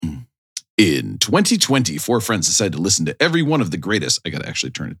In 2020, four friends decided to listen to every one of the greatest. I got to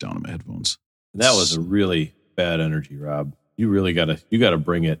actually turn it down on my headphones. That was a really bad energy, Rob. You really gotta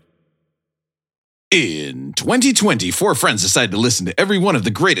bring it. In 2020, four friends decided to listen to every one of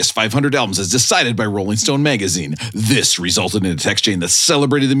the greatest 500 albums as decided by Rolling Stone magazine. This resulted in a text chain that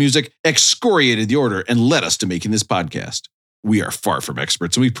celebrated the music, excoriated the order, and led us to making this podcast. We are far from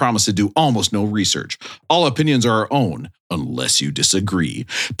experts, and we promise to do almost no research. All opinions are our own, unless you disagree.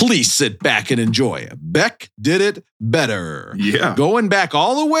 Please sit back and enjoy. Beck did it better. Yeah. Going back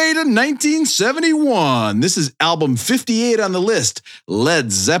all the way to 1971. This is album 58 on the list,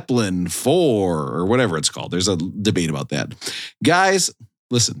 Led Zeppelin 4, or whatever it's called. There's a debate about that. Guys,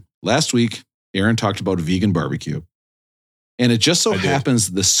 listen, last week, Aaron talked about vegan barbecue. And it just so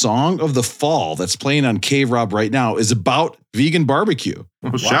happens the song of the fall that's playing on K-Rob right now is about vegan barbecue.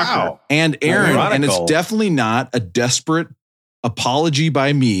 Oh, wow. And Aaron, and it's definitely not a desperate apology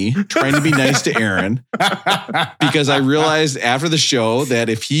by me trying to be nice to Aaron, because I realized after the show that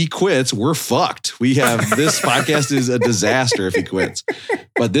if he quits, we're fucked. This podcast is a disaster if he quits.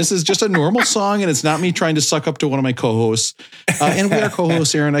 But this is just a normal song, and it's not me trying to suck up to one of my co-hosts. And we are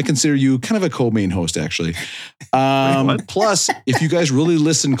co-hosts, Aaron. I consider you kind of a co-main host, actually. Plus, if you guys really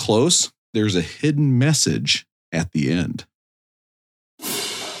listen close, there's a hidden message at the end.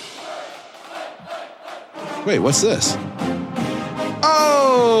 Wait, what's this?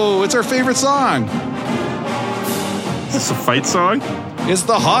 Oh, it's our favorite song. Is this a fight song? It's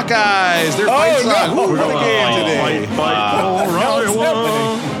the Hawkeyes. Their fight song. No. Ooh, what a game today. Fight for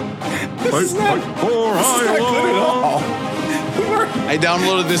Iowa. This is not good at all. I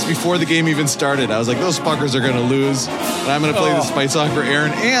downloaded this before the game even started. I was like, those fuckers are going to lose. And I'm going to play this fight song for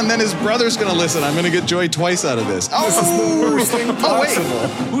Aaron. And then his brother's going to listen. I'm going to get joy twice out of this. Oh, this is the worst thing possible.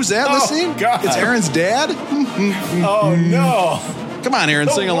 Wait. Who's that listening? God. It's Aaron's dad? Oh, no. Come on, Aaron,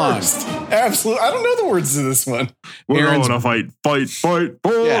 sing along. Absolutely. I don't know the words to this one. We're going to fight for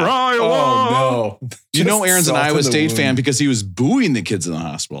Iowa. Oh, no. You know Aaron's an Salt in Iowa the State wound. fan because he was booing the kids in the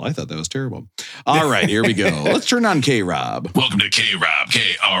hospital. I thought that was terrible. All right, here we go. Let's turn on K-Rob. Welcome to K-Rob,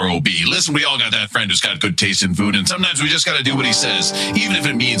 K-R-O-B. Listen, we all got that friend who's got good taste in food, and sometimes we just got to do what he says, even if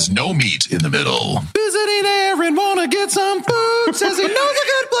it means no meat in the middle. Visiting Aaron, wanna get some food. Says he knows a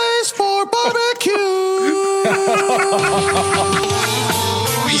good place for barbecue.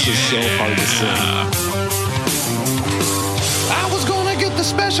 This is so hard to sing. I was gonna get the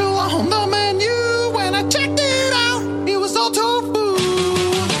special on the menu. When I checked it out, it was all tofu.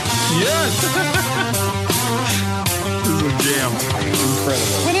 Yes. This is a jam.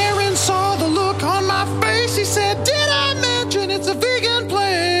 Incredible. When Aaron saw the look on my face, he said, did I mention it's a vegan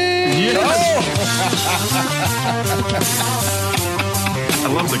place? Yes.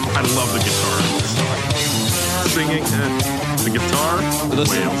 I love the guitar. Singing the guitar.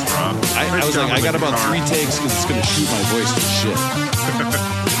 Listen, Wales, Rob. I was like, I got about 3 takes because it's going to shoot my voice to shit.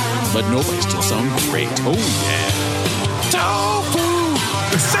 But nobody still sound great. Oh, yeah. Tofu,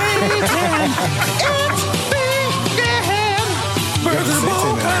 Satan, it's vegan. Burger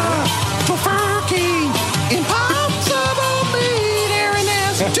Boca, Tofurkey, impossible meat. Aaron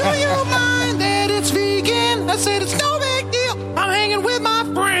asked, do you mind that it's vegan? I said, it's no big deal. I'm hanging with my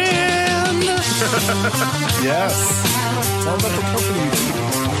friend. Yes. Tell them about the company.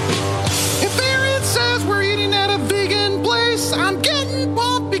 If Aaron says we're eating at a vegan place, I'm getting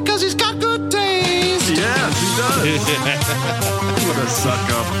pumped because he's got good taste. Yes, he does. What a suck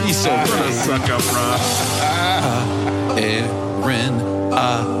up. He's so What a great. suck up, Rob.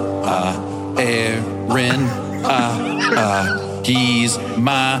 Aaron, he's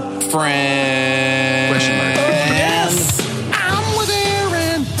my friend. Question mark. Yes. I'm with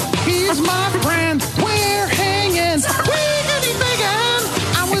Aaron, he's my friend. We're hanging, we're getting vegan.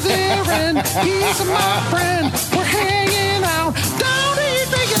 I'm with Aaron, he's my friend. We're hanging out, don't eat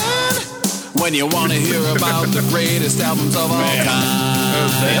vegan. When you want to hear about the greatest albums of all time,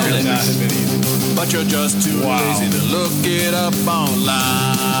 but you're just too lazy to look it up online.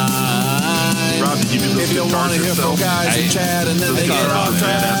 Rob, did you do those If you want to hear from guys and chat and then they get on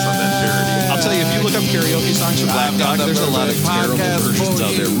track. I'll tell you, if you look up karaoke songs from Black Dog, there's a lot of terrible versions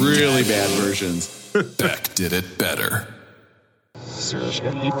out there. Really bad versions. Beck did it better.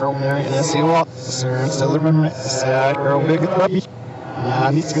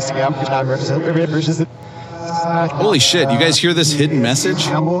 Holy shit, you guys hear this hidden message?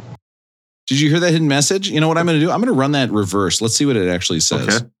 Did you hear that hidden message? You know what I'm going to do? I'm going to run that reverse. Let's see what it actually says.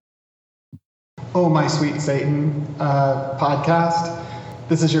 Okay. Oh, my sweet Satan podcast.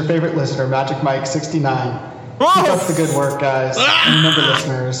 This is your favorite listener, Magic Mike 69. Keep up the good work, guys. And remember,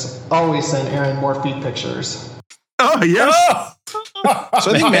 listeners, always send Aaron more feet pictures. Oh, yes.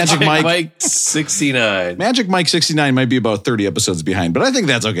 So I think Magic Mike 69. Magic Mike 69 might be about 30 episodes behind, but I think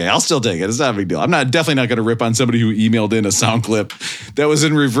that's okay. I'll still take it. It's not a big deal. I'm definitely not going to rip on somebody who emailed in a sound clip that was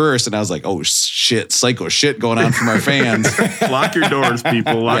in reverse, and I was like, oh shit, psycho shit going on from our fans. Lock your doors,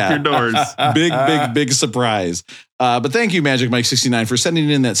 people. Lock your doors. Big surprise. But thank you, Magic Mike 69, for sending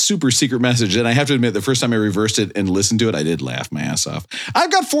in that super secret message. And I have to admit, the first time I reversed it and listened to it, I did laugh my ass off.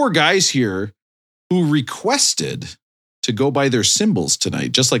 I've got 4 guys here who requested to go by their symbols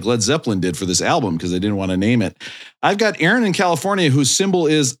tonight, just like Led Zeppelin did for this album, because they didn't want to name it. I've got Aaron in California, whose symbol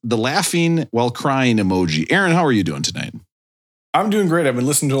is the laughing while crying emoji. Aaron, how are you doing tonight? I'm doing great. I've been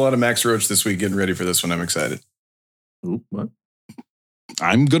listening to a lot of Max Roach this week, getting ready for this one. I'm excited. Ooh, what?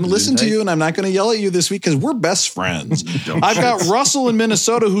 I'm going to listen to you, and I'm not going to yell at you this week because we're best friends. I've got Russell in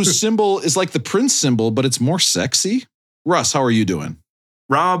Minnesota, whose symbol is like the Prince symbol, but it's more sexy. Russ, how are you doing?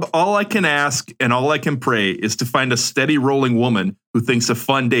 Rob, all I can ask and all I can pray is to find a steady rolling woman who thinks a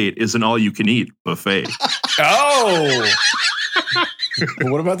fun date is an all-you-can-eat buffet. Oh!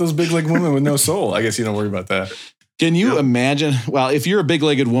 Well, what about those big-legged women with no soul? I guess you don't worry about that. Can you imagine? Well, if you're a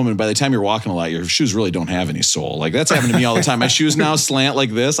big-legged woman, by the time you're walking a lot, your shoes really don't have any sole. Like that's happened to me all the time. My shoes now slant like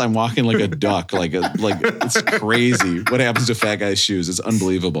this. I'm walking like a duck. Like it's crazy. What happens to fat guys' shoes? It's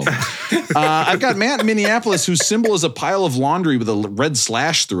unbelievable. I've got Matt in Minneapolis, whose symbol is a pile of laundry with a red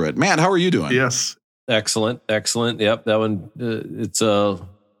slash through it. Matt, how are you doing? Yes. Excellent. Yep, that one.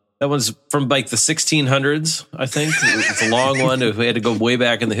 That one's from like the 1600s, I think. It's a long one. We had to go way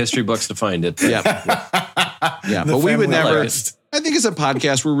back in the history books to find it. Yeah, but we would never. I think as a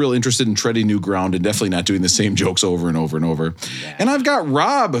podcast, we're real interested in treading new ground and definitely not doing the same jokes over and over and over. Yeah. And I've got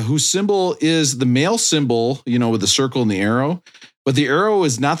Rob, whose symbol is the male symbol, with the circle and the arrow. But the arrow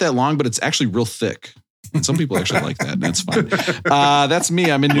is not that long, but it's actually real thick. And some people actually like that, and that's fine. That's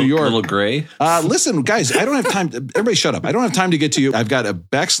me. I'm in New York. A little gray. Listen, guys, I don't have time. Everybody shut up. I don't have time to get to you. I've got a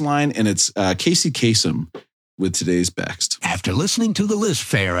Bex line, and it's Casey Kasem with today's Bext. After listening to the List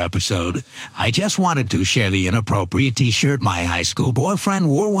Fair episode, I just wanted to share the inappropriate t-shirt my high school boyfriend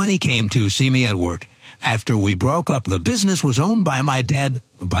wore when he came to see me at work. After we broke up, the business was owned by my dad.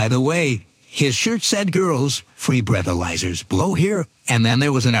 By the way, his shirt said girls, free breathalyzers, blow here, and then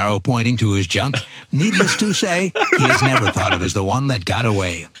there was an arrow pointing to his junk. Needless to say, he has never thought of as the one that got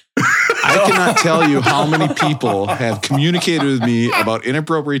away. I cannot tell you how many people have communicated with me about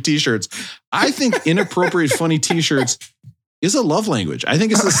inappropriate t-shirts. I think inappropriate funny t-shirts is a love language. I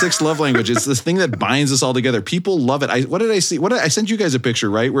think it's the 6th love language. It's this thing that binds us all together. People love it. What did I see? I sent you guys a picture,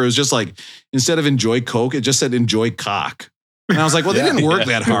 right? Where it was just like, instead of enjoy Coke, it just said enjoy cock. And I was like, well, they didn't work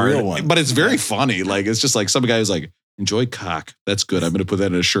that hard, but it's very funny. Like, it's just like some guy was like, enjoy cock. That's good. I'm going to put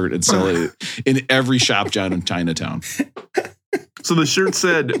that in a shirt and sell it in every shop down in Chinatown. So the shirt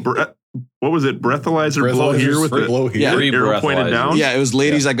said, what was it? Breathalyzer blow here with the blow here. Arrow pointed down? Yeah, it was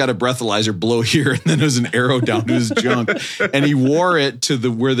ladies, I got a breathalyzer blow here. And then there was an arrow down to his junk. And he wore it to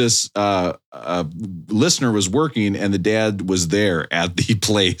where this listener was working, and the dad was there at the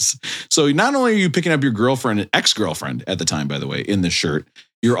place. So not only are you picking up your girlfriend, ex-girlfriend at the time, by the way, in this shirt,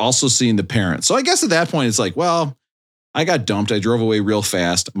 you're also seeing the parents. So I guess at that point, it's like, well, I got dumped. I drove away real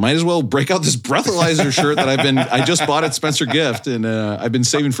fast. Might as well break out this breathalyzer shirt that I just bought at Spencer Gift, and I've been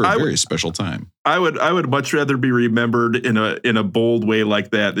saving for a very special time. I would much rather be remembered in a bold way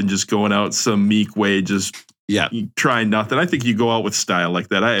like that than just going out some meek way, just trying nothing. I think you go out with style like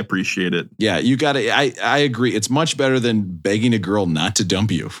that. I appreciate it. Yeah, you got to. I agree. It's much better than begging a girl not to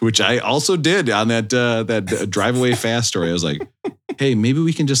dump you, which I also did on that drive away fast story. I was like, hey, maybe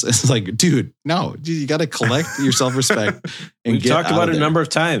we can just, it's like, dude, no, you got to collect your self-respect. And we've talked about it a number of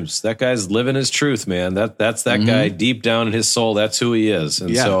times. That guy's living his truth, man. That's that guy deep down in his soul. That's who he is.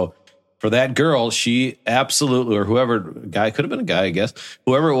 And so for that girl, she absolutely, or whoever, guy, could have been a guy, I guess,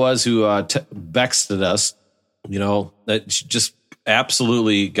 whoever it was who texted us, that she just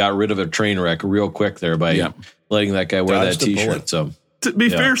absolutely got rid of a train wreck real quick there by letting that guy wear that t-shirt. So to be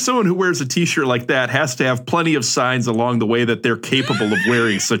fair, someone who wears a t-shirt like that has to have plenty of signs along the way that they're capable of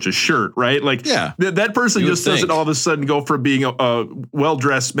wearing such a shirt, right? Like that person just doesn't all of a sudden go from being a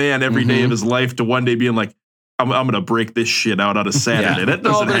well-dressed man every day of his life to one day being like, I'm going to break this shit out on a Saturday. That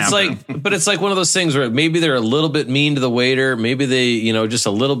doesn't happen. It's like one of those things where maybe they're a little bit mean to the waiter. Maybe they, just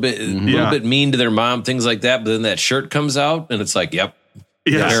a little bit mean to their mom, things like that. But then that shirt comes out and it's like,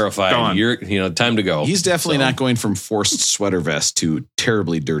 verified. Gone. You're, time to go. He's definitely not going from forced sweater vest to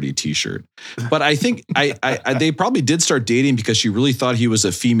terribly dirty t-shirt. But I think they probably did start dating because she really thought he was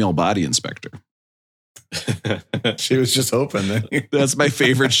a female body inspector. She was just hoping. That's my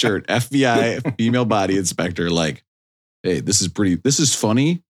favorite shirt. FBI female body inspector. Like, hey, this is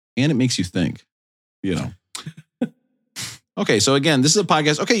funny, and it makes you think. Okay, so again, this is a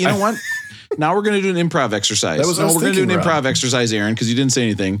podcast. Okay, you know what? Now we're going to do an improv exercise. We're going to do an improv exercise, Aaron, because you didn't say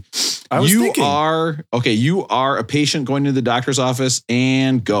anything. You are a patient going to the doctor's office,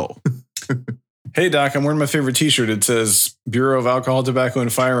 and go. Hey, Doc, I'm wearing my favorite T-shirt. It says Bureau of Alcohol, Tobacco,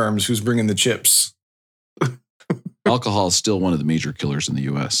 and Firearms. Who's bringing the chips? Alcohol is still one of the major killers in the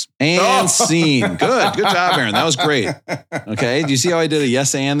U.S. And scene. Good job, Aaron. That was great. Okay, do you see how I did a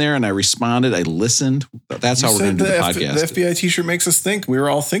yes and there, and I responded? I listened. That's how we're going to do the podcast. The FBI T-shirt makes us think. We were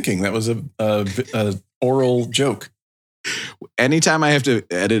all thinking that was a oral joke. Anytime I have to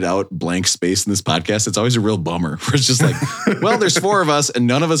edit out blank space in this podcast, it's always a real bummer. Where it's just like, well, there's 4 of us, and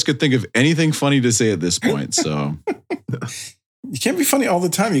none of us could think of anything funny to say at this point. So. You can't be funny all the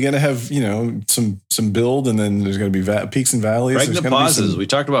time. You got to have, some build, and then there's going to be peaks and valleys. Pregnant pauses. We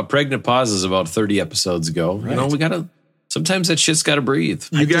talked about pregnant pauses about 30 episodes ago. Right. We got to. Sometimes that shit's got to breathe.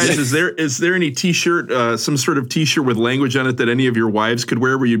 You guys, is there any T-shirt, some sort of T-shirt with language on it that any of your wives could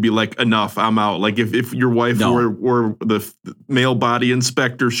wear, where you'd be like, enough, I'm out? Like if your wife wore the male body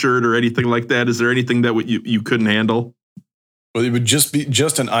inspector shirt or anything like that, is there anything that you couldn't handle? Well, it would just be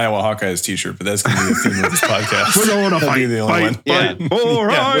an Iowa Hawkeyes T-shirt, but that's going to be the theme of this podcast. We're going to fight. Be the only one. Fight. We'll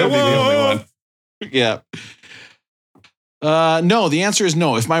be the only one. Yeah. No, the answer is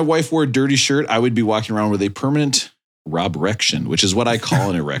no. If my wife wore a dirty shirt, I would be walking around with a permanent Rob-rection, which is what I call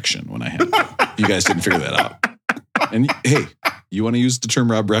an erection when I have it. You guys didn't figure that out. And hey, you want to use the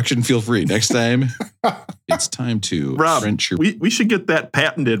term Rob-rection? Feel free. Next time, it's time to Rob, French your... we should get that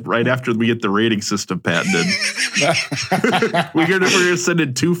patented right after we get the rating system patented. We're gonna send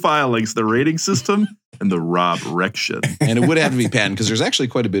in 2 filings, the rating system and the Rob-rection. And it would have to be patented because there's actually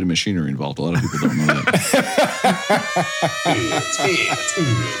quite a bit of machinery involved. A lot of people don't know that.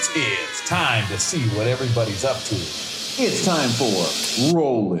 It's time to see what everybody's up to. It's time for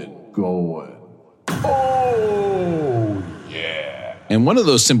Rollin' Going. Oh, yeah. And one of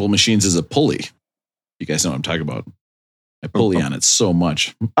those simple machines is a pulley. You guys know what I'm talking about. I pulley on it so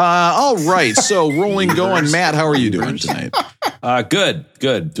much. All right. So rolling, going. Matt, how are you doing tonight?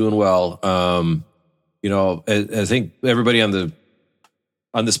 Good. Doing well. I think everybody on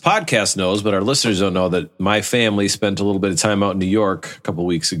this podcast knows, but our listeners don't know that my family spent a little bit of time out in New York a couple of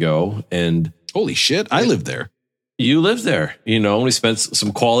weeks ago. And holy shit, I lived there. You lived there, and we spent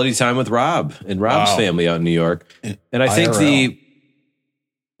some quality time with Rob and Rob's family out in New York. And I think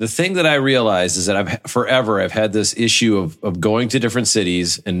the thing that I realized is that I've had this issue of going to different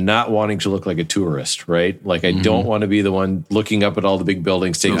cities and not wanting to look like a tourist, right? Like I don't want to be the one looking up at all the big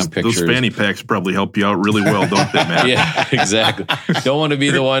buildings, taking pictures. Those fanny packs probably help you out really well, don't they, Matt? Yeah, exactly. Don't want to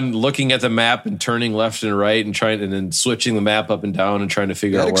be the one looking at the map and turning left and right and then switching the map up and down and trying to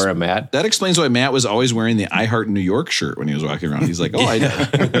figure out where I'm at. That explains why Matt was always wearing the I Heart New York shirt when he was walking around. He's like, I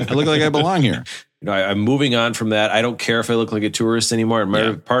look like I belong here. I'm moving on from that. I don't care if I look like a tourist anymore.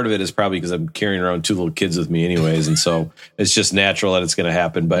 Part of it is probably because I'm carrying around 2 little kids with me anyways. And so it's just natural that it's going to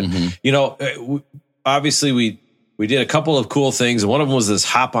happen. But, obviously we did a couple of cool things. One of them was this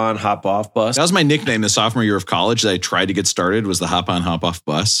hop on, hop off bus. That was my nickname the sophomore year of college that I tried to get started, was the hop on, hop off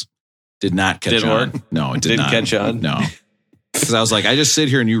bus. Did not catch on. Work? No, it didn't catch on. No. Because I was like, I just sit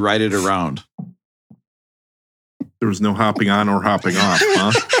here and you ride it around. There was no hopping on or hopping off,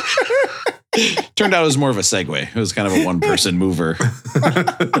 huh? Turned out it was more of a Segway. It was kind of a one-person mover.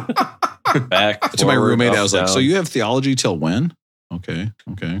 Back to my roommate, I was like, "So you have theology till when?" Okay.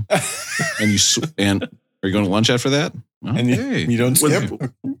 And are you going to lunch after that? Okay. And you don't skip.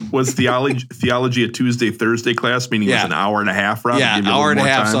 Was theology a Tuesday, Thursday class? Meaning it was an hour and a half, Rob? Yeah, an hour and a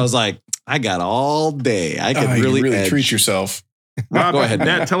half. Time? So I was like, I got all day. I could really treat yourself. Rob, go ahead,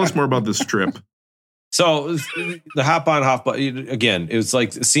 Matt. Tell us more about this trip. So the hop on, hop off, again, it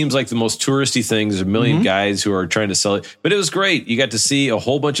seems like the most touristy thing. There's a million guys who are trying to sell it, but it was great. You got to see a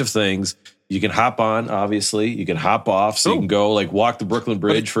whole bunch of things. You can hop on, obviously. You can hop off, so you can go walk the Brooklyn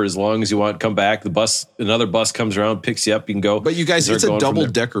Bridge for as long as you want. Come back. Another bus comes around, picks you up. You can go. But you guys, it's a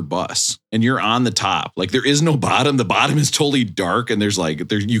double-decker bus, and you're on the top. Like there is no bottom. The bottom is totally dark, and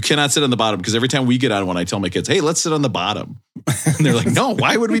you cannot sit on the bottom because every time we get on one, I tell my kids, "Hey, let's sit on the bottom," and they're like, "No,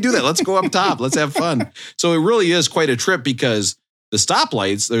 why would we do that? Let's go up top. Let's have fun." So it really is quite a trip because the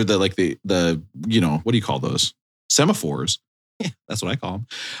stoplights, they're the what do you call those? Semaphores. Yeah, that's what I call them.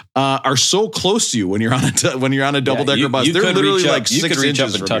 Are so close to you when you're on a double decker bus. They're literally like 6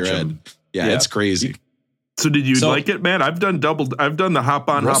 inches from your head. Yeah, it's crazy. So did you like it, man? I've done the hop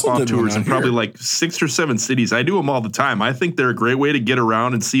on, hop off tours in probably like 6 or 7 cities. I do them all the time. I think they're a great way to get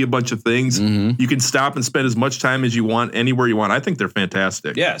around and see a bunch of things. You can stop and spend as much time as you want anywhere you want. I think they're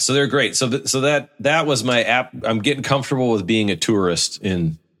fantastic. Yeah, so they're great. So that was my app. I'm getting comfortable with being a tourist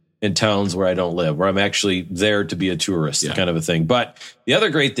in in towns where I don't live, where I'm actually there to be a tourist kind of a thing. But the other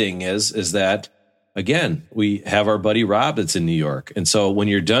great thing is that, again, we have our buddy Rob that's in New York. And so when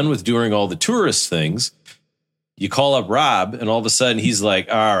you're done with doing all the tourist things, you call up Rob, and all of a sudden he's like,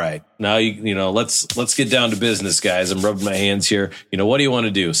 all right, now, let's get down to business, guys. I'm rubbing my hands here. What do you want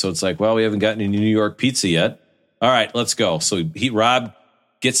to do? So it's like, well, we haven't gotten any New York pizza yet. All right, let's go. So Rob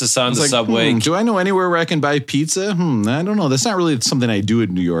gets us on the subway. Do I know anywhere where I can buy pizza? I don't know. That's not really something I do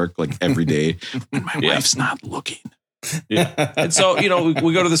in New York, like every day when my wife's not looking. Yeah. And so,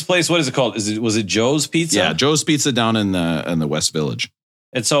 we go to this place. What is it called? Was it Joe's Pizza? Yeah, Joe's Pizza down in the West Village.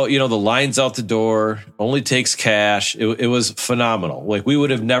 And so, the lines out the door, only takes cash. It was phenomenal. Like, we would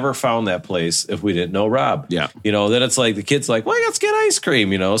have never found that place if we didn't know Rob. Yeah. Then it's like the kid's like, well, let's get ice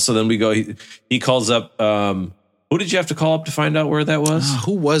cream, So then we go, he calls up, who did you have to call up to find out where that was?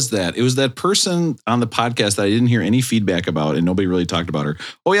 Who was that? It was that person on the podcast that I didn't hear any feedback about, and nobody really talked about her.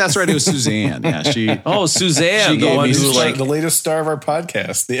 Oh, yeah, that's right. It was Suzanne. Yeah, Suzanne, the one who the latest star of our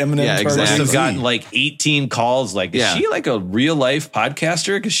podcast, the eminent. Yeah, exactly. Must have gotten like 18 calls. Like, is she like a real life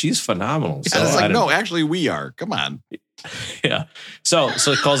podcaster? Because she's phenomenal. So it's like, no, actually, we are. Come on. Yeah. So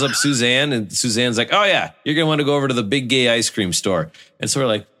it calls up Suzanne, and Suzanne's like, oh yeah, you're gonna want to go over to the Big Gay ice cream store. And so we're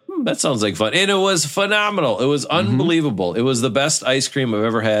like, that sounds like fun. And it was phenomenal. It was unbelievable. It was the best ice cream I've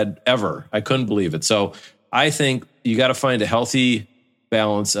ever had, ever. I couldn't believe it. So I think you got to find a healthy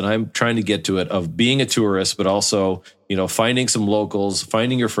balance, and I'm trying to get to it, of being a tourist, but also, finding some locals,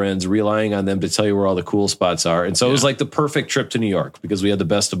 finding your friends, relying on them to tell you where all the cool spots are. And so it was like the perfect trip to New York because we had the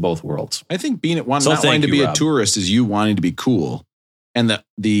best of both worlds. I think not wanting to be a tourist is you wanting to be cool. And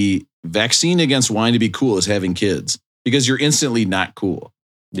the vaccine against wanting to be cool is having kids, because you're instantly not cool.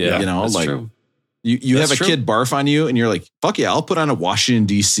 Yeah, that's true. You have a kid barf on you and you're like, fuck yeah, I'll put on a Washington,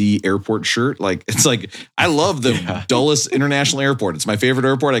 D.C. airport shirt. Like, it's like, I love the Dulles International Airport. It's my favorite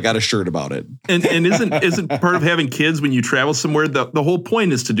airport. I got a shirt about it. And isn't part of having kids when you travel somewhere, the whole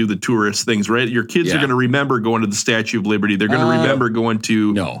point is to do the tourist things, right? Your kids are going to remember going to the Statue of Liberty. They're going to remember going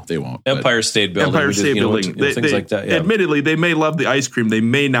to... No, they won't. Empire State Building. Things like that. Yeah. Admittedly, they may love the ice cream. They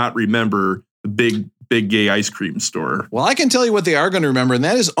may not remember the big gay ice cream store. Well, I can tell you what they are going to remember, and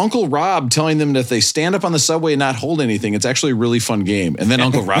that is Uncle Rob telling them that if they stand up on the subway and not hold anything, it's actually a really fun game. And then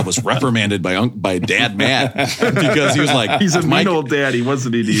Uncle Rob was reprimanded by Dad Matt because he was like, he's a mean old daddy,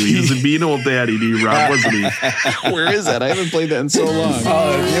 wasn't he? He was a mean old daddy, Rob, wasn't he? Where is that? I haven't played that in so long.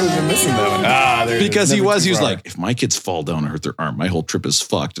 Oh, you've been missing that one. Because he was like, if my kids fall down and hurt their arm, my whole trip is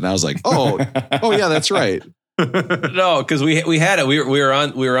fucked. And I was like, oh yeah, that's right. No, because we had it. We were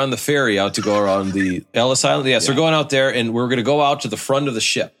on the ferry out to go around the Ellis Island. Yeah, so we're going out there, and we're going to go out to the front of the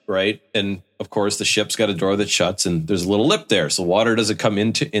ship, right? And of course, the ship's got a door that shuts, and there's a little lip there, so water doesn't come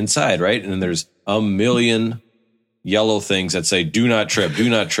inside, right? And then there's a million yellow things that say "Do not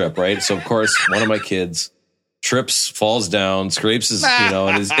trip, right? So of course, one of my kids trips, falls down, scrapes his, and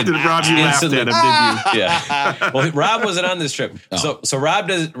Rob, you laughed at him, did you? Yeah. Well, Rob wasn't on this trip, so Rob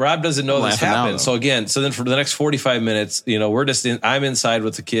doesn't know this happened. So then for the next 45 minutes, I'm inside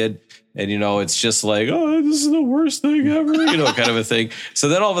with the kid, and it's just like, oh, this is the worst thing ever, kind of a thing. So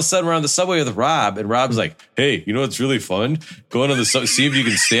then all of a sudden we're on the subway with Rob, and Rob's like, hey, what's really fun? Going on the see if you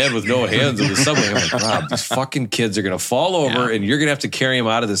can stand with no hands on the subway. I'm like, Rob, these fucking kids are gonna fall over, and you're gonna have to carry them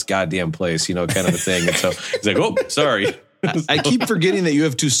out of this goddamn place, kind of a thing. And so he's like, oh, sorry. I keep forgetting that you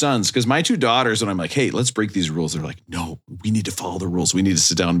have two sons, because my two daughters, when I'm like, hey, let's break these rules, they're like, no, we need to follow the rules. We need to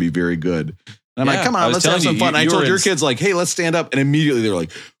sit down and be very good. And I'm like, come on, let's have some fun. I told your kids, like, hey, let's stand up. And immediately they were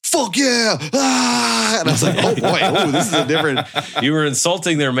like, fuck yeah. Ah! And I was like, oh boy, this is a different. You were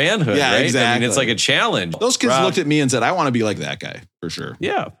insulting their manhood, right? Exactly. I mean, it's like a challenge. Those kids looked at me and said, I want to be like that guy, for sure.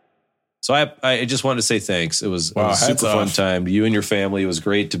 Yeah. So I just wanted to say thanks. It was a super fun time. You and your family. It was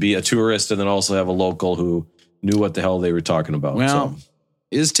great to be a tourist and then also have a local who knew what the hell they were talking about. Well,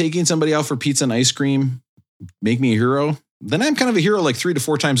 is taking somebody out for pizza and ice cream make me a hero? Then I'm kind of a hero like 3 to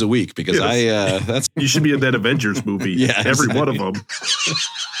 4 times a week, because that's you should be in that Avengers movie. Yeah, every one of them.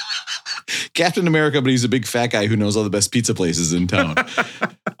 Captain America, but he's a big fat guy who knows all the best pizza places in town.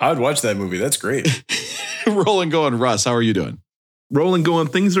 I would watch that movie. That's great. Rolling going, Russ. How are you doing? Rolling going.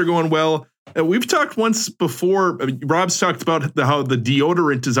 Things are going well. We've talked once before. Rob's talked about how the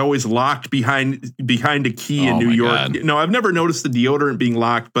deodorant is always locked behind a key in New York. God. No, I've never noticed the deodorant being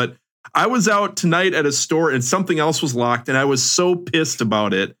locked, but I was out tonight at a store and something else was locked, and I was so pissed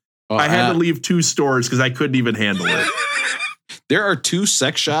about it. I had to leave 2 stores because I couldn't even handle it. There are 2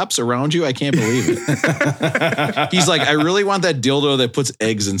 sex shops around you. I can't believe it. He's like, I really want that dildo that puts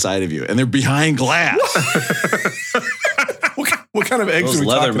eggs inside of you, and they're behind glass. What kind of eggs those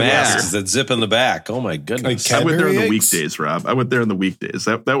leather masks that zip in the back. Oh my goodness! I went there in the weekdays, Rob. I went there in the weekdays.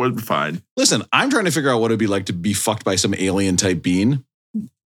 That would be fine. Listen, I'm trying to figure out what it'd be like to be fucked by some alien type being.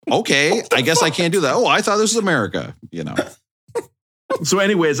 Okay, I guess I can't do that. Oh, I thought this was America. So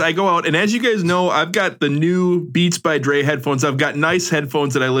anyways, I go out, and as you guys know, I've got the new Beats by Dre headphones. I've got nice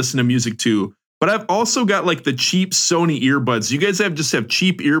headphones that I listen to music to, but I've also got like the cheap Sony earbuds. You guys just have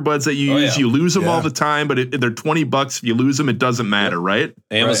cheap earbuds that you use. Yeah. You lose them all the time, but they're $20. If you lose them, it doesn't matter, right?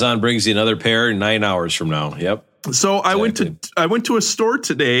 Amazon brings you another pair 9 hours from now. Yep. So I went to a store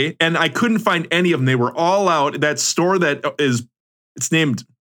today, and I couldn't find any of them. They were all out. That store it's named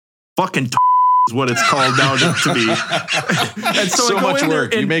fucking is what it's called now to be. And so much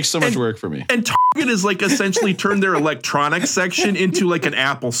work. You make so much work for me. And Target is like essentially turned their electronics section into like an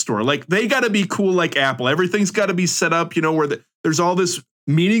Apple store. Like they got to be cool like Apple. Everything's got to be set up, where there's all this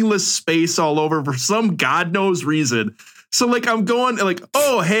meaningless space all over for some God knows reason. So like I'm going like,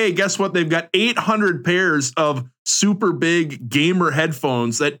 oh, hey, guess what? They've got 800 pairs of super big gamer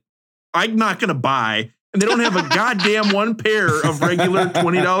headphones that I'm not going to buy. And they don't have a goddamn one pair of regular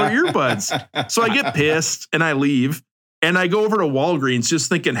 $20 earbuds. So I get pissed and I leave and I go over to Walgreens just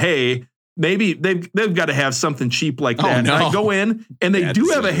thinking, hey, maybe they've got to have something cheap like that. No. And I go in and they do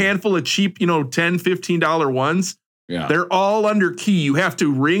have a handful of cheap, $10, $15 ones. Yeah. They're all under key. You have to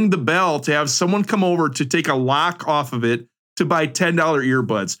ring the bell to have someone come over to take a lock off of it to buy $10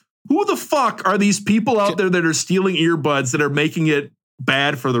 earbuds. Who the fuck are these people out there that are stealing earbuds that are making it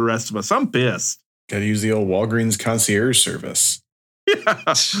bad for the rest of us? I'm pissed. Got to use the old Walgreens concierge service. Yeah.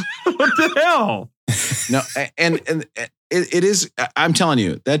 What the hell? No, and it is, I'm telling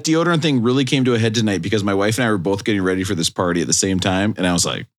you, that deodorant thing really came to a head tonight because my wife and I were both getting ready for this party at the same time. And I was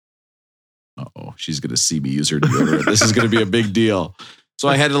like, oh, she's going to see me use her deodorant. This is going to be a big deal. So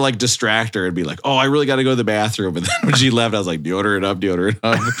I had to like distract her and be like, oh, I really got to go to the bathroom. And then when she left, I was like, deodorant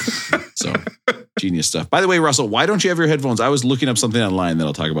up. So genius stuff. By the way, Russell, why don't you have your headphones? I was looking up something online that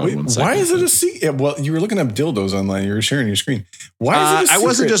I'll talk about in 1 second. Why is it a secret? Well, you were looking up dildos online. You were sharing your screen. Why is it a secret? I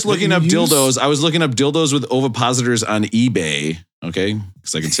wasn't just looking up dildos. I was looking up dildos with ovipositors on eBay. Okay.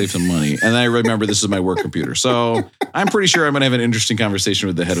 Because I can save some money. And then I remember this is my work computer. So I'm pretty sure I'm going to have an interesting conversation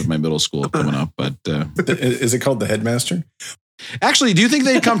with the head of my middle school coming up. But is it called the headmaster? Actually, do you think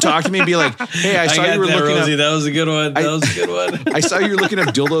they'd come talk to me and be like, hey, I saw you were looking Rosie. That was a good one. I saw you were looking up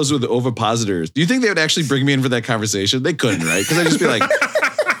dildos with ovipositors. Do you think they would actually bring me in for that conversation? They couldn't, right? Because I'd just be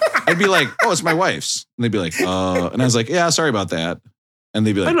like, oh, it's my wife's. And they'd be like, and I was like, yeah, sorry about that. And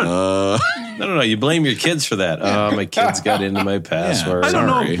they'd be like, No. You blame your kids for that. My kids got into my password. Yeah. I don't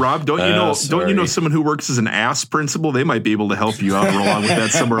know, Rob. Don't you know someone who works as an ass principal? They might be able to help you out along with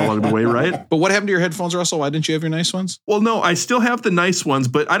that somewhere along the way, right? But what happened to your headphones, Russell? Why didn't you have your nice ones? Well, no, I still have the nice ones,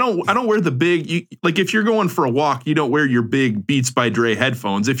 but I don't wear the big. Like if you're going for a walk, you don't wear your big Beats by Dre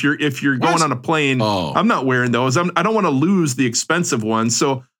headphones. If you're going on a plane, I'm not wearing those. I don't want to lose the expensive ones,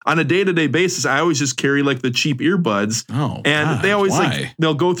 so. On a day-to-day basis, I always just carry like the cheap earbuds. They always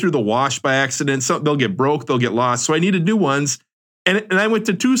they'll go through the wash by accident. So they'll get broke, they'll get lost. So I needed new ones. And I went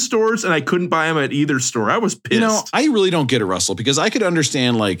to 2 stores and I couldn't buy them at either store. I was pissed. I really don't get it, Russell, because I could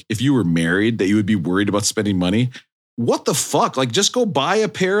understand like if you were married that you would be worried about spending money. What the fuck? Like just go buy a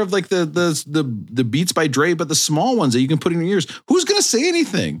pair of like the Beats by Dre, but the small ones that you can put in your ears. Who's going to say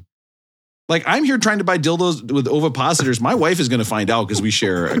anything? Like, I'm here trying to buy dildos with ovipositors. My wife is going to find out because we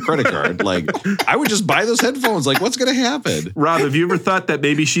share a credit card. Like, I would just buy those headphones. Like, what's going to happen? Rob, have you ever thought that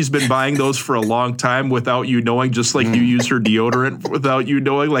maybe she's been buying those for a long time without you knowing, just like you use her deodorant without you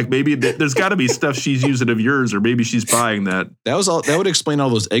knowing? Like, maybe there's got to be stuff she's using of yours, or maybe she's buying that. That would explain all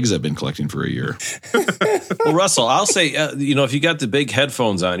those eggs I've been collecting for a year. Well, Russell, I'll say, if you got the big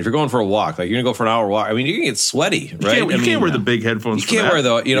headphones on, if you're going for a walk, like you're going to go for an hour walk, I mean, you're going to get sweaty, right? You can't wear the big headphones. You can't wear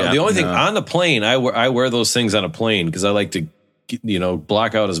the only thing on the plane, I wear those things on a plane because I like to,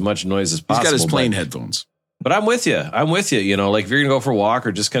 block out as much noise as possible. He's got his plane headphones. But I'm with you. Like if you're going to go for a walk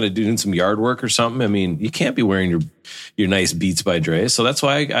or just kind of doing some yard work or something, I mean, you can't be wearing your nice Beats by Dre. So that's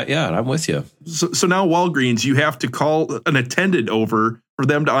why, I'm with you. So now Walgreens, you have to call an attendant over for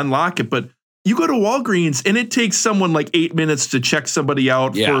them to unlock it. But you go to Walgreens and it takes someone like 8 minutes to check somebody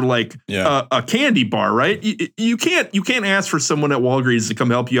out for like a candy bar, right? You can't ask for someone at Walgreens to come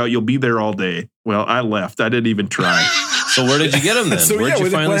help you out. You'll be there all day. Well, I left. I didn't even try. So where did you get them then? Where'd you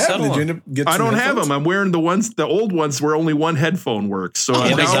finally settle them? I don't have them. I'm wearing the old ones where only one headphone works. So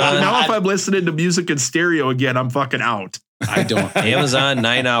now if I'm listening to music in stereo again, I'm fucking out. I don't. Amazon,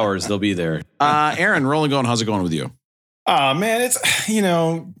 9 hours. They'll be there. Aaron, Rolling Going, how's it going with you? Man, it's,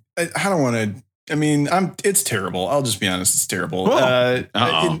 I don't want to, it's terrible. I'll just be honest. It's terrible.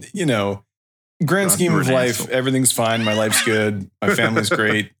 grand scheme of life, everything's fine. My life's good. My family's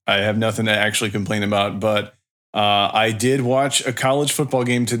great. I have nothing to actually complain about. But I did watch a college football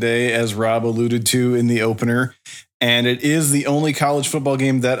game today, as Rob alluded to in the opener. And it is the only college football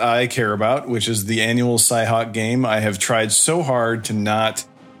game that I care about, which is the annual Cy-Hawk game. I have tried so hard to not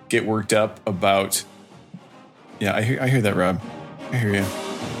get worked up about. Yeah, I hear that, Rob. I hear you.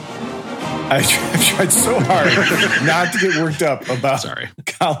 I've tried so hard not to get worked up about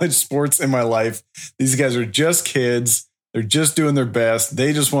college sports in my life. These guys are just kids. They're just doing their best.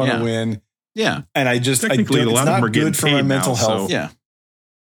 They just want to win. Yeah. And a lot of them are good for my mental health. Yeah.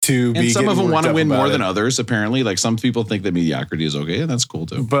 And some of them want to win more than others, apparently. Like some people think that mediocrity is okay, and that's cool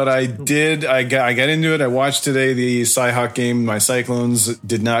too. But I got into it. I watched today the Cy-Hawk game. My Cyclones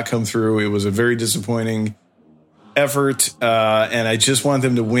did not come through. It was a very disappointing effort, and I just want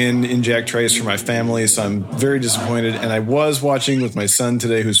them to win in Jack Trice for my family, so I'm very disappointed. And I was watching with my son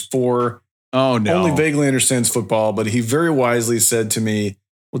today, who's 4. Oh, no. Only vaguely understands football, but he very wisely said to me,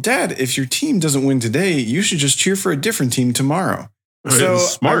 well, Dad, if your team doesn't win today, you should just cheer for a different team tomorrow. So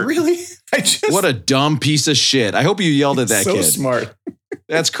smart. What a dumb piece of shit. I hope you yelled at that kid. So smart.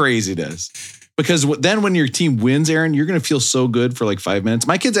 That's craziness. Because then when your team wins, Aaron, you're going to feel so good for like 5 minutes.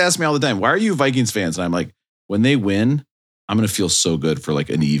 My kids ask me all the time, why are you Vikings fans? And I'm like, when they win, I'm going to feel so good for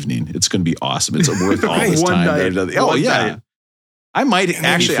like an evening. It's going to be awesome. It's worth all this time. I might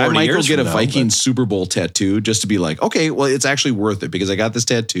go get a Vikings Super Bowl tattoo just to be like, okay, well, it's actually worth it because I got this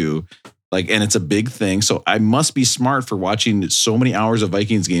tattoo. Like, and it's a big thing. So I must be smart for watching so many hours of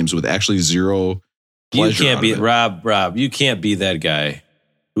Vikings games with actually zero pleasure. You can't be Rob. You can't be that guy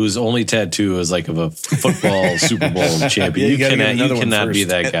whose only tattoo is like of a football Super Bowl champion. Yeah, you cannot be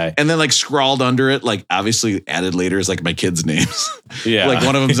that guy. And then like scrawled under it, like obviously added later is like my kids' names. Yeah. Like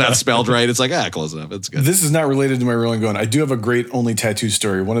one of them's not spelled right. It's like, close enough. It's good. This is not related to my rolling going. I do have a great only tattoo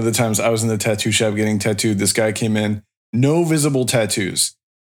story. One of the times I was in the tattoo shop getting tattooed, this guy came in, no visible tattoos.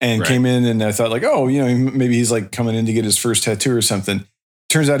 And came in and I thought like, oh, maybe he's like coming in to get his first tattoo or something.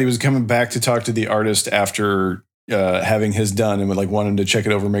 Turns out he was coming back to talk to the artist after having his done and would like want him to check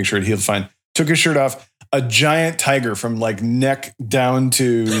it over, make sure it healed fine. Took his shirt off. A giant tiger from like neck down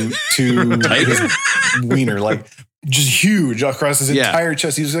to his wiener, like just huge across his entire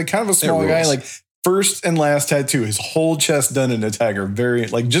chest. He was like kind of a small guy, like first and last tattoo, his whole chest done in a tiger. Very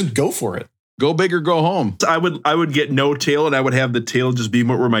like, just go for it. Go big or go home. I would get no tail, and I would have the tail just be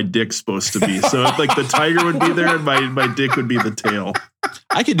where my dick's supposed to be. So like the tiger would be there, and my dick would be the tail.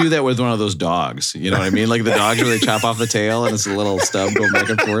 I could do that with one of those dogs. You know what I mean? Like the dogs where they chop off the tail and it's a little stub going back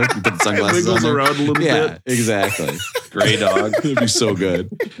and forth. You put the sunglasses on there. Around a little bit. Yeah, exactly. Gray dog. It'd be so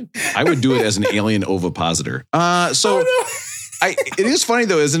good. I would do it as an alien ovipositor. It is funny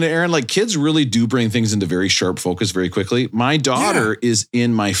though, isn't it, Aaron? Like kids really do bring things into very sharp focus very quickly. My daughter is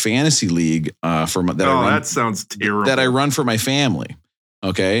in my fantasy league that sounds terrible. That I run for my family.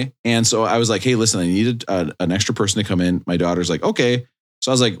 Okay. And so I was like, hey, listen, I needed an extra person to come in. My daughter's like, okay.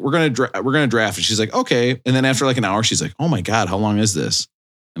 So I was like, we're going to draft. And she's like, okay. And then after like an hour, she's like, oh my God, how long is this?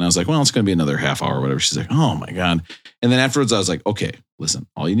 And I was like, well, it's going to be another half hour or whatever. She's like, oh my God. And then afterwards I was like, okay, listen,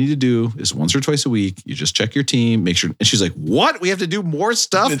 all you need to do is once or twice a week, you just check your team, make sure. And she's like, what? We have to do more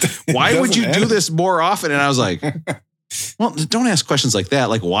stuff? Why would you do this more often? And I was like, well, don't ask questions like that.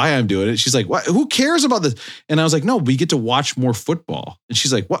 Like why I'm doing it. She's like, what? Who cares about this? And I was like, no, we get to watch more football. And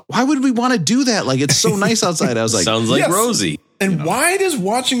she's like, what? Why would we want to do that? Like, it's so nice outside. I was like, sounds like Rosie. And why does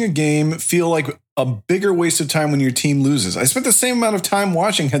watching a game feel like a bigger waste of time when your team loses? I spent the same amount of time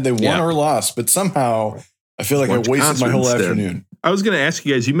watching had they won or lost, but somehow I feel like I wasted my whole afternoon. I was going to ask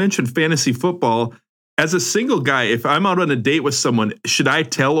you guys, you mentioned fantasy football. As a single guy, if I'm out on a date with someone, should I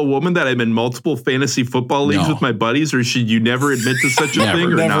tell a woman that I'm in multiple fantasy football leagues with my buddies, or should you never admit to such a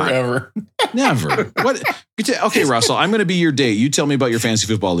thing or not? Ever. Never. What? Okay, Russell, I'm going to be your date. You tell me about your fantasy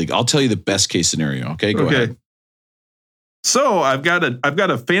football league. I'll tell you the best case scenario. Okay, go ahead. So I've got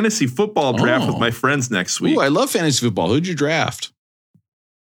a fantasy football draft with my friends next week. Ooh, I love fantasy football. Who'd you draft?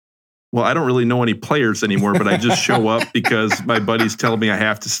 Well, I don't really know any players anymore, but I just show up because my buddies tell me I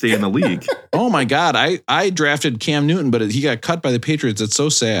have to stay in the league. Oh my God. I drafted Cam Newton, but he got cut by the Patriots. It's so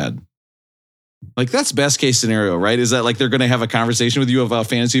sad. Like that's best case scenario, right? Is that like they're going to have a conversation with you about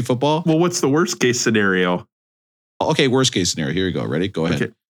fantasy football? Well, what's the worst case scenario? Okay, worst case scenario. Here you go. Ready? Go ahead.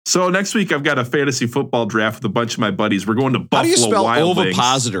 Okay. So next week I've got a fantasy football draft with a bunch of my buddies. We're going to Buffalo. How do you spell Wild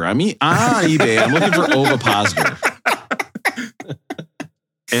ovipositor? I mean, on eBay, I'm looking for ovipositor.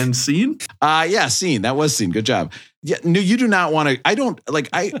 And Scene? Yeah, Scene. That was Scene. Good job. Yeah, no, you do not want to. I don't like.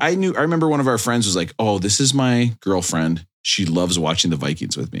 I remember one of our friends was like, "Oh, this is my girlfriend. She loves watching the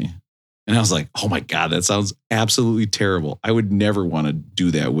Vikings with me." And I was like, oh my God, that sounds absolutely terrible. I would never want to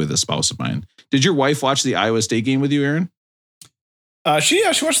do that with a spouse of mine. Did your wife watch the Iowa State game with you, Aaron? She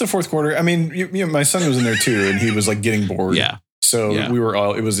watched the fourth quarter. I mean, my son was in there too, and he was like getting bored. Yeah. So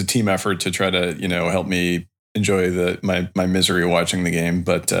it was a team effort to try to, help me enjoy my misery watching the game.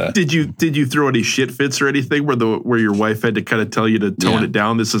 But did you throw any shit fits or anything where your wife had to kind of tell you to tone it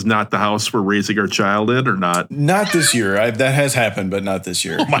down? This is not the house we're raising our child in, or not? Not this year. That has happened, but not this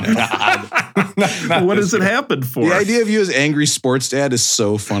year. Oh my God! not what does it happen for? The idea of you as angry sports dad is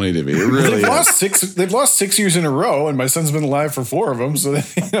so funny to me. It really They've lost 6 years in a row, and my son's been alive for 4 of them. So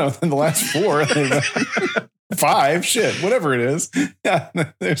in the last 4, 5, shit, whatever it is. Yeah,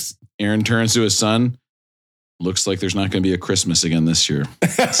 Aaron turns to his son. Looks like there's not going to be a Christmas again this year.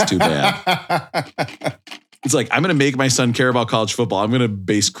 It's too bad. It's like, I'm going to make my son care about college football. I'm going to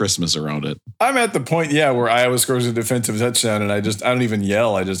base Christmas around it. I'm at the point, where Iowa scores a defensive touchdown and I don't even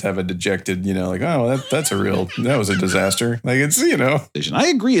yell. I just have a dejected, that was a disaster. Like it's, I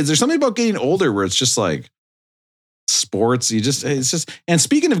agree. Is there something about getting older where it's just like sports? And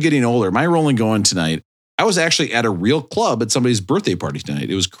speaking of getting older, my rolling going tonight, I was actually at a real club at somebody's birthday party tonight.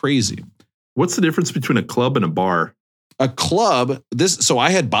 It was crazy. What's the difference between a club and a bar? A club, so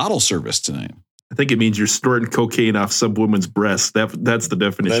I had bottle service tonight. I think it means you're snorting cocaine off some woman's breasts. That's the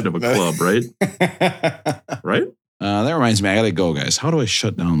definition of a club, right? Right? That reminds me, I got to go, guys. How do I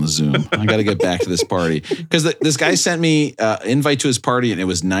shut down the Zoom? I got to get back to this party. Because this guy sent me an invite to his party, and it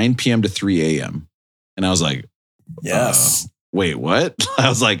was 9 p.m. to 3 a.m. And I was like, yes. Wait, what? I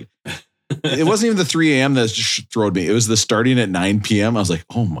was like, it wasn't even the 3 a.m. that just throwed me. It was the starting at 9 p.m. I was like,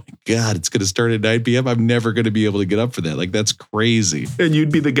 oh my God, it's going to start at 9 p.m. I'm never going to be able to get up for that. Like, that's crazy. And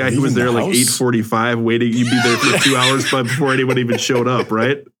you'd be the guy who was there like 8:45 waiting. You'd be there for 2 hours before anyone even showed up,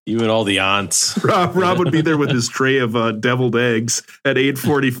 right? You and all the aunts. Rob would be there with his tray of deviled eggs at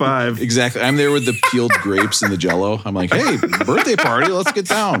 8:45. Exactly. I'm there with the peeled grapes and the Jell-O. I'm like, hey, birthday party, let's get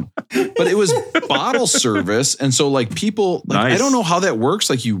down. But it was bottle service. And so like people, nice. I don't know how that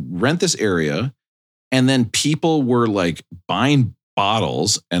works. Like you rent this area and then people were like buying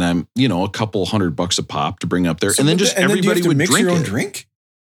bottles and I'm, a couple $100 a pop to bring up there. So and then just everybody would mix drink your own it. Drink?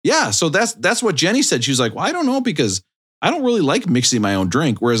 Yeah. So that's what Jenny said. She was like, well, I don't know because I don't really like mixing my own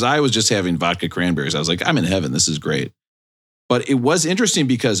drink, whereas I was just having vodka cranberries. I was like, I'm in heaven. This is great. But it was interesting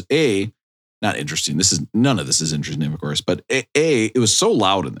because not interesting. None of this is interesting, of course, but it was so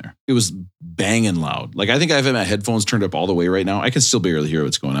loud in there. It was banging loud. Like I think I have my headphones turned up all the way right now. I can still barely hear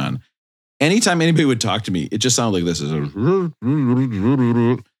what's going on. Anytime anybody would talk to me, it just sounded like this. And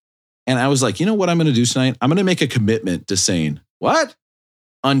I was like, you know what I'm going to do tonight? I'm going to make a commitment to saying, what?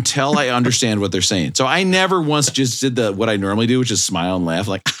 Until I understand what they're saying. So I never once just did what I normally do, which is smile and laugh.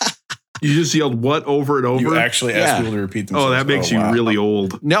 Like you just yelled what over and over. You actually asked people to repeat themselves. Oh, that makes you really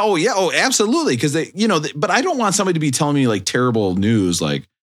old. No, yeah, absolutely. Because but I don't want somebody to be telling me like terrible news, like,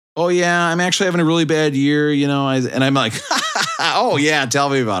 oh yeah, I'm actually having a really bad year, and I'm like, oh yeah, tell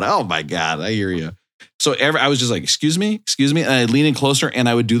me about it. Oh my God, I hear you. So I was just like, excuse me. And I'd lean in closer and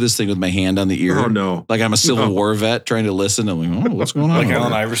I would do this thing with my hand on the ear. Oh, no. Like I'm a Civil War vet trying to listen. I'm like, oh, what's going on? Like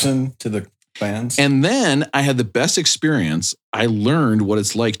Allen Iverson to the fans. And then I had the best experience. I learned what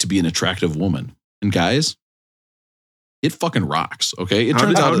it's like to be an attractive woman. And guys, it fucking rocks. Okay.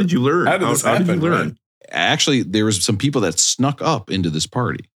 How did you learn? How did you learn? Right? Actually, there was some people that snuck up into this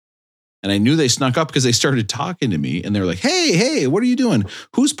party. And I knew they snuck up because they started talking to me and they were like, hey, what are you doing?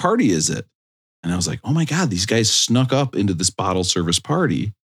 Whose party is it? And I was like, oh my God, these guys snuck up into this bottle service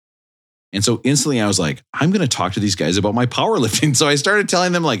party. And so instantly I was like, I'm going to talk to these guys about my powerlifting. So I started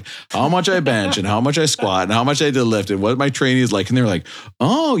telling them like how much I bench and how much I squat and how much I deadlift and what my training is like. And they were like,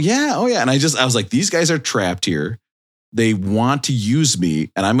 oh yeah. And I was like, these guys are trapped here. They want to use me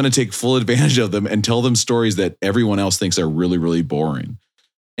and I'm going to take full advantage of them and tell them stories that everyone else thinks are really, really boring.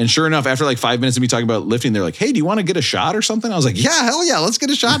 And sure enough, after like 5 minutes of me talking about lifting, they're like, hey, do you want to get a shot or something? I was like, yeah, hell yeah, let's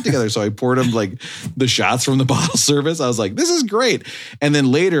get a shot together. So I poured them like the shots from the bottle service. I was like, this is great. And then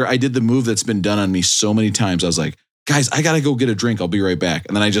later I did the move that's been done on me so many times. I was like, guys, I got to go get a drink. I'll be right back.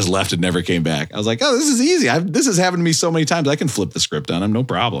 And then I just left and never came back. I was like, oh, this is easy. This has happened to me so many times. I can flip the script on them. No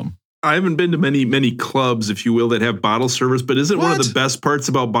problem. I haven't been to many clubs, if you will, that have bottle service, but isn't one of the best parts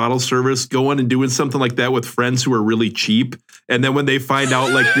about bottle service going and doing something like that with friends who are really cheap? And then when they find out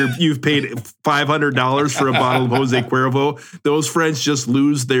like you've paid $500 for a bottle of Jose Cuervo, those friends just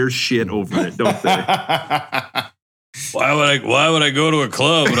lose their shit over it, don't they? Why would I go to a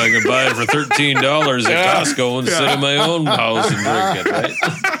club when I can buy it for $13 at Costco instead of my own house and drink it,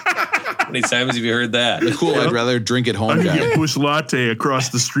 right? How many times have you heard that? Cool. I'd rather drink at home. I can get Busch Latte across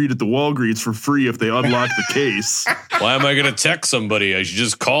the street at the Walgreens for free if they unlock the case. Why am I going to text somebody? I should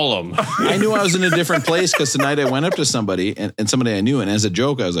just call them. I knew I was in a different place because tonight I went up to somebody and somebody I knew. And as a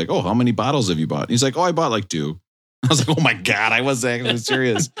joke, I was like, oh, how many bottles have you bought? And he's like, oh, I bought like 2. I was like, oh my God, I was actually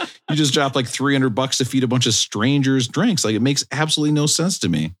serious. You just dropped like $300 to feed a bunch of strangers drinks. Like, it makes absolutely no sense to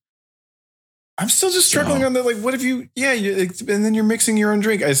me. I'm still just struggling on that. Like, what if you, and then you're mixing your own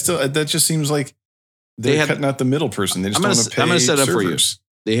drink. That just seems like they're cutting out the middle person. They just don't want to pay. I'm going to set up for you. servers.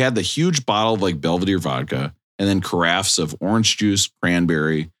 They had the huge bottle of like Belvedere vodka and then carafes of orange juice,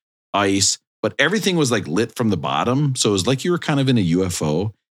 cranberry, ice, but everything was like lit from the bottom. So it was like you were kind of in a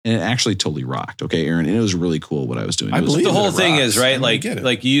UFO. And it actually totally rocked. Okay, Aaron. And it was really cool what I was doing. I believe the whole thing is right. Like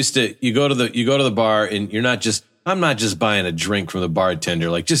you go to the bar and I'm not just buying a drink from the bartender.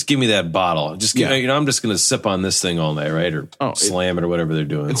 Like, just give me that bottle. Just I'm just going to sip on this thing all night, right? Or slam it or whatever they're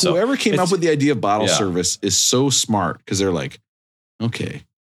doing. So whoever came up with the idea of bottle service is so smart because they're like, okay,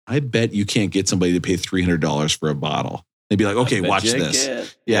 I bet you can't get somebody to pay $300 for a bottle. They'd be like, okay, watch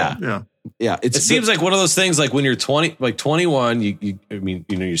this. Yeah. It seems like one of those things, like when you're 21,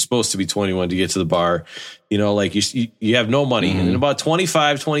 you're supposed to be 21 to get to the bar, like you have no money. And about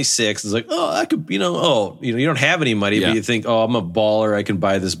 25, 26, it's like, oh, I could, you don't have any money, but you think, oh, I'm a baller. I can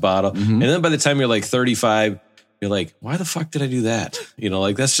buy this bottle. And then by the time you're like 35, you're like, why the fuck did I do that?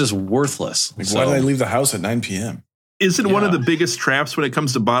 Like, that's just worthless. Like, why did I leave the house at 9 p.m.? Isn't one of the biggest traps when it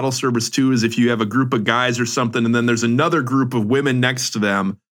comes to bottle service too, is if you have a group of guys or something, and then there's another group of women next to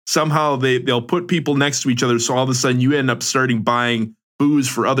them, somehow they'll put people next to each other. So all of a sudden you end up starting buying booze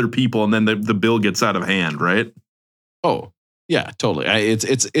for other people, and then the bill gets out of hand, right? Oh, yeah, totally.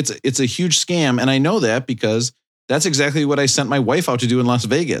 It's a huge scam. And I know that because that's exactly what I sent my wife out to do in Las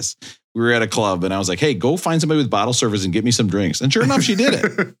Vegas. We were at a club and I was like, hey, go find somebody with bottle service and get me some drinks. And sure enough, she did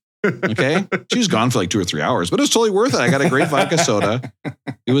it. Okay. She was gone for like 2 or 3 hours, but it was totally worth it. I got a great vodka soda.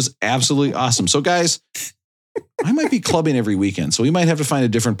 It was absolutely awesome. So guys, I might be clubbing every weekend, so we might have to find a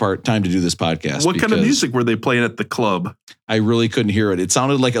different time to do this podcast. What kind of music were they playing at the club? I really couldn't hear it. It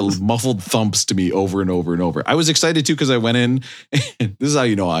sounded like a muffled thumps to me over and over and over. I was excited too because I went in. This is how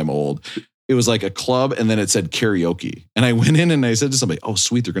you know I'm old. It was like a club, and then it said karaoke. And I went in and I said to somebody, "Oh,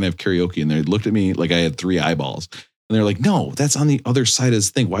 sweet, they're going to have karaoke." And they looked at me like I had 3 eyeballs. And they're like, no, that's on the other side of this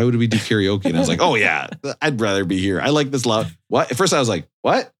thing. Why would we do karaoke? And I was like, oh, yeah, I'd rather be here. I like this loud. What? At first I was like,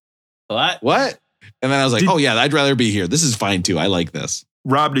 what? And then I was like, oh, yeah, I'd rather be here. This is fine, too. I like this.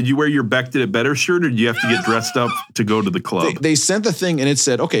 Rob, did you wear your Beck Did It Better shirt, or did you have to get dressed up to go to the club? They sent the thing and it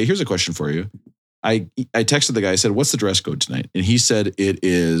said, okay, here's a question for you. I texted the guy. I said, what's the dress code tonight? And he said, it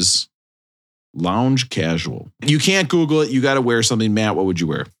is lounge casual. You can't Google it. You got to wear something. Matt, what would you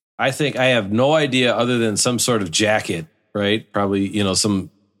wear? I think I have no idea other than some sort of jacket, right? Probably, some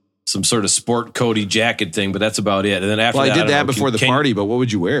sort of sport coaty jacket thing, but that's about it. And then after I did that before the party, but what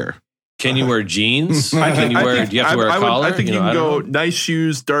would you wear? Can you wear jeans? Do you have to wear a collar? I think you can go nice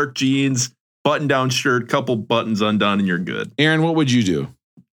shoes, dark jeans, button down shirt, couple buttons undone, and you're good. Aaron, what would you do?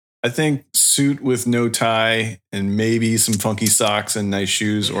 I think suit with no tie and maybe some funky socks and nice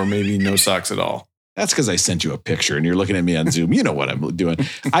shoes, or maybe no socks at all. That's because I sent you a picture and you're looking at me on Zoom. You know what I'm doing.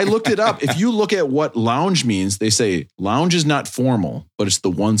 I looked it up. If you look at what lounge means, they say lounge is not formal, but it's the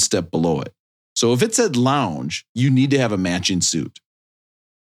one step below it. So if it said lounge, you need to have a matching suit.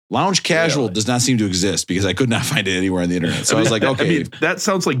 Lounge casual does not seem to exist because I could not find it anywhere on the internet. So I was like, okay. That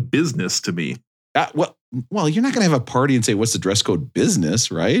sounds like business to me. Well, you're not going to have a party and say, what's the dress code?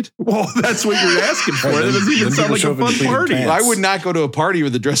 Business, right? Well, that's what you're asking for. It doesn't even sound like a fun party. Well, I would not go to a party where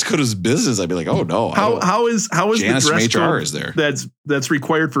the dress code is business. I'd be like, oh no. How is Janice the dress code is there? That's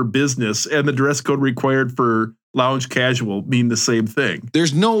required for business and the dress code required for lounge casual mean the same thing?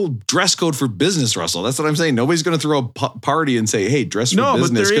 There's no dress code for business, Russell. That's what I'm saying. Nobody's going to throw a party and say, hey, dress for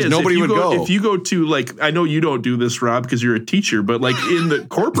business, because nobody would go. If you go to, like, I know you don't do this, Rob, because you're a teacher, but like in the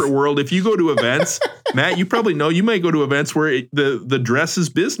corporate world, if you go to events, Matt, you probably know, you might go to events where the dress is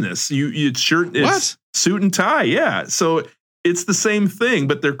business. It's suit and tie. Yeah. So it's the same thing,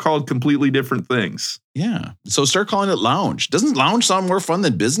 but they're called completely different things. Yeah. So start calling it lounge. Doesn't lounge sound more fun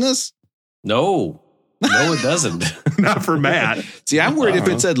than business? No, it doesn't. Not for Matt. See, I'm worried if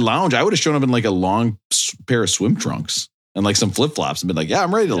it said lounge, I would have shown up in like a long pair of swim trunks and like some flip flops and been like, yeah,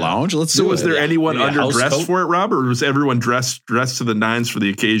 I'm ready to lounge. Let's do it. So was there anyone underdressed for it, Rob, or was everyone dressed to the nines for the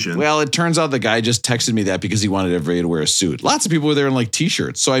occasion? Well, it turns out the guy just texted me that because he wanted everybody to wear a suit. Lots of people were there in like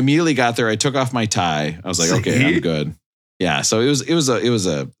t-shirts. So I immediately got there. I took off my tie. I was like, okay, I'm good. Yeah, so it was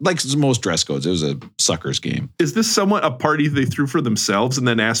a like most dress codes. It was a suckers game. Is this somewhat a party they threw for themselves and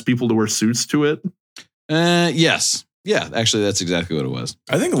then asked people to wear suits to it? Yes. Yeah, actually, that's exactly what it was.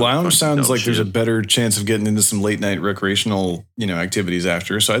 I think lounge sounds like there's a better chance of getting into some late night recreational, activities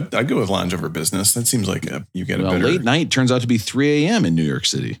after. So I'd go with lounge over business. That seems like you get a better. Late night turns out to be 3 a.m. in New York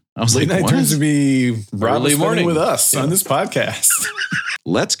City. I was late night turns to be early morning with us on this podcast.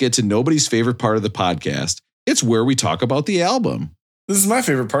 Let's get to nobody's favorite part of the podcast. It's where we talk about the album. This is my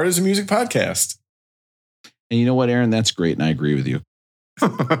favorite part. It's a music podcast. And you know what, Aaron? That's great, and I agree with you.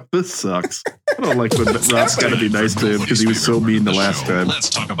 This sucks. I don't like when Ross got to be nice to him because he was so mean the last time. Let's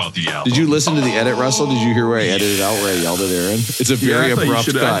talk about the album. Did you listen to the edit, Russell? Did you hear where I edited out where I yelled at Aaron? It's a very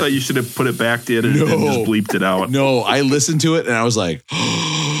abrupt cut. I thought you should have put it back to edit and just bleeped it out. No, I listened to it and I was like,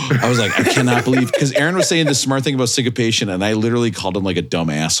 I cannot believe, because Aaron was saying the smart thing about syncopation and I literally called him like a dumb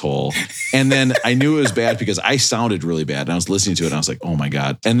asshole. And then I knew it was bad because I sounded really bad and I was listening to it and I was like, oh my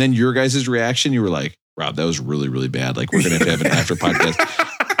God. And then your guys' reaction, you were like, Rob, that was really, really bad. Like, we're going to have an after podcast.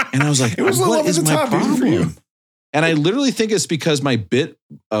 And I was like, what is my problem for you? And I literally think it's because my bit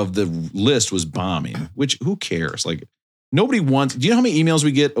of the list was bombing, which who cares? Like, nobody wants, do you know how many emails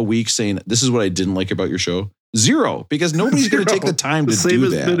we get a week saying, this is what I didn't like about your show? Zero, because nobody's going to take the time to do that. Same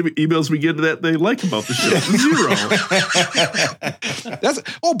as the emails we get that they like about the show. Zero.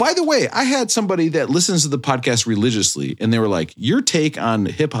 By the way, I had somebody that listens to the podcast religiously and they were like, your take on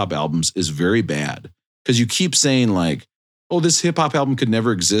hip hop albums is very bad. Because you keep saying like, oh, this hip hop album could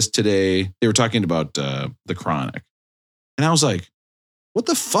never exist today. They were talking about The Chronic. And I was like, what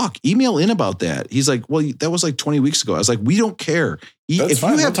the fuck? Email in about that. He's like, well, that was like 20 weeks ago. I was like, we don't care. If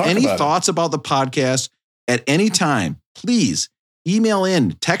you have any thoughts about the podcast at any time, please email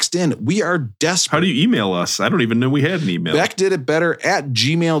in, text in. We are desperate. How do you email us? I don't even know we had an email. Beck did it better at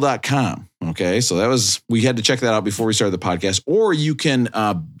gmail.com. Okay. So we had to check that out before we started the podcast. Or you can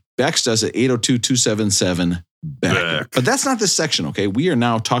Bext us at 802-277-BECK. But that's not this section, okay? We are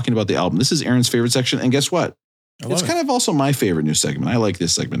now talking about the album. This is Aaron's favorite section. And guess what? It's kind of also my favorite new segment. I like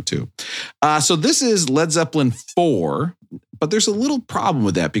this segment too. So this is Led Zeppelin 4, but there's a little problem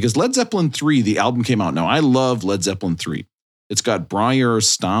with that because Led Zeppelin 3, the album came out. Now, I love Led Zeppelin 3. It's got Briar's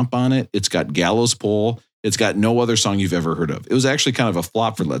Stomp on it. It's got Gallows Pole. It's got no other song you've ever heard of. It was actually kind of a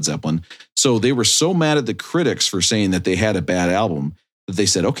flop for Led Zeppelin. So they were so mad at the critics for saying that they had a bad album that they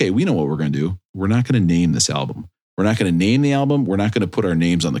said, okay, we know what we're going to do. We're not going to name this album. We're not going to name the album. We're not going to put our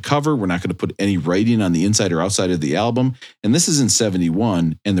names on the cover. We're not going to put any writing on the inside or outside of the album. And this is in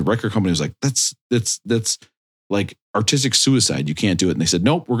 1971. And the record company was like, that's like artistic suicide. You can't do it. And they said,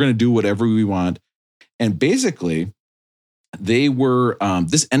 nope, we're going to do whatever we want. And basically they were,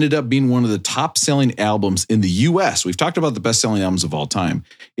 this ended up being one of the top selling albums in the US. We've talked about the best selling albums of all time.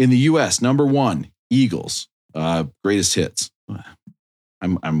 In the US, number 1, Eagles, greatest hits.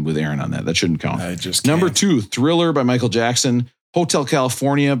 I'm with Aaron on that. That shouldn't count. Number 2, Thriller by Michael Jackson. Hotel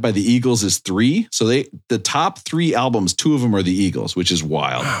California by the Eagles is 3. So the top 3 albums, 2 of them are the Eagles, which is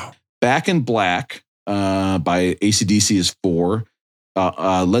wild. Wow. Back in Black by AC/DC is 4.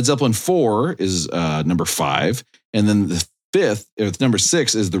 Led Zeppelin 4 is number 5. And then the 5th, or number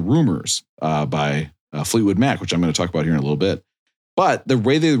 6 is The Rumors by Fleetwood Mac, which I'm going to talk about here in a little bit. But the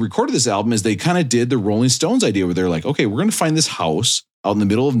way they recorded this album is they kind of did the Rolling Stones idea where they're like, okay, we're going to find this house out in the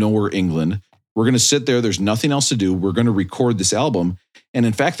middle of nowhere, England. We're going to sit there. There's nothing else to do. We're going to record this album. And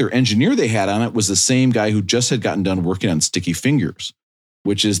in fact, their engineer they had on it was the same guy who just had gotten done working on Sticky Fingers,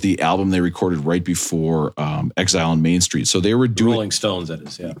 which is the album they recorded right before Exile on Main Street. So they were doing Rolling Stones, that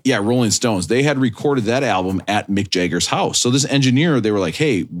is, yeah. Yeah, Rolling Stones. They had recorded that album at Mick Jagger's house. So this engineer, they were like,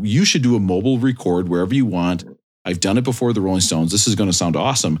 hey, you should do a mobile record wherever you want. I've done it before the Rolling Stones. This is going to sound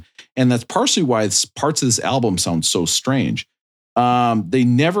awesome. And that's partially why parts of this album sound so strange. They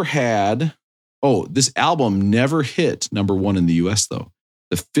never had, this album never hit number 1 in the US though.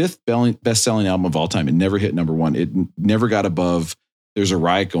 The 5th best-selling album of all time. It never hit number 1. It never got above There's a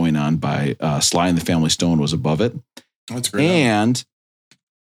Riot Going On by Sly and the Family Stone was above it. That's great. And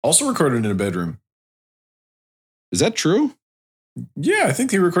also recorded in a bedroom. Is that true? Yeah, I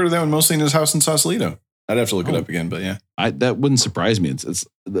think he recorded that one mostly in his house in Sausalito. I'd have to look it up again, but yeah. That wouldn't surprise me. It's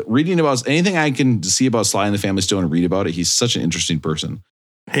reading about anything I can see about Sly and the Family Stone and read about it. He's such an interesting person.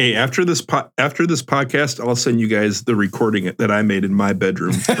 Hey, after this podcast, I'll send you guys the recording that I made in my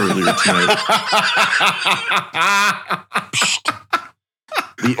bedroom earlier tonight.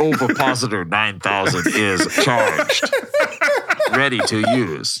 The Ovipositor 9000 is charged. Ready to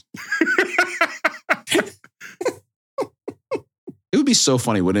use. It would be so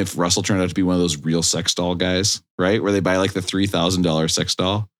funny, wouldn't it, if Russell turned out to be one of those real sex doll guys, right? Where they buy like the $3,000 sex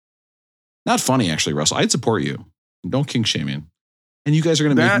doll. Not funny, actually, Russell. I'd support you. Don't kink shame me. And you guys are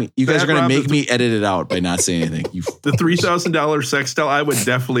going to make me edit it out by not saying anything. The $3,000 sex doll, I would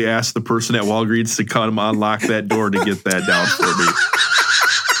definitely ask the person at Walgreens to come unlock that door to get that down for me.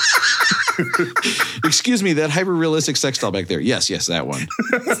 Excuse me, that hyper-realistic sex doll back there. Yes, that one.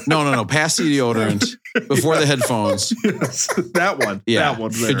 No. Past the deodorant, before the headphones. Yes, that one. Yeah. That one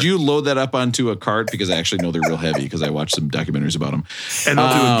there. Could you load that up onto a cart? Because I actually know they're real heavy because I watched some documentaries about them. And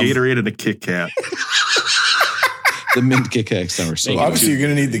I'll do a Gatorade and a Kit Kat. The mint Kit Kats are so well, obviously, you're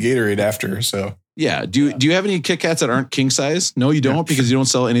going to need the Gatorade after. So yeah. Do you have any Kit Kats that aren't king size? No, you don't, because you don't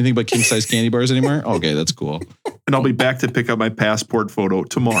sell anything but king size candy bars anymore. Okay, that's cool. And I'll be back to pick up my passport photo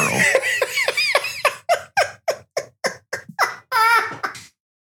tomorrow.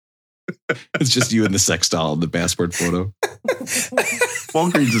 It's just you and the sex doll and the passport photo.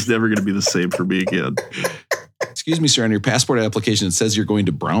 Walgreens is never going to be the same for me again. Excuse me, sir. On your passport application, it says you're going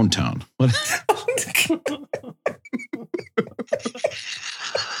to Browntown. What?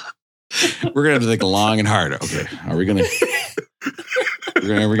 We're gonna have to think long and hard. Okay, are we gonna?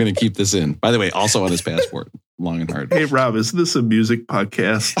 We're gonna keep this in. By the way, also on his passport, long and hard. Hey, Rob, is this a music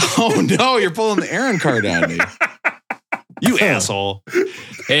podcast? Oh no, you're pulling the Aaron card on me. You asshole.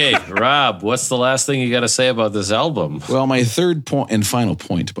 Hey, Rob, what's the last thing you got to say about this album? Well, my third point and final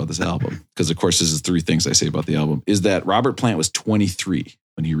point about this album, because of course this is 3 things I say about the album, is that Robert Plant was 23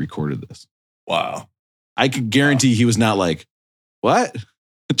 when he recorded this. Wow. I could guarantee he was not like, what?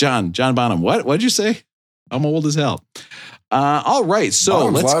 John Bonham, what? What'd you say? I'm old as hell. All right, so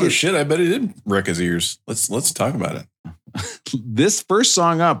Bonham's let's loud as shit. I bet he did wreck his ears. Let's talk about it. This first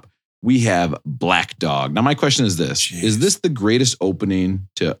song up, we have Black Dog. Now, my question is this. Jeez. Is this the greatest opening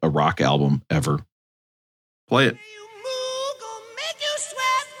to a rock album ever? Play it.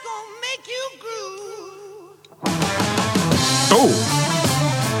 Oh.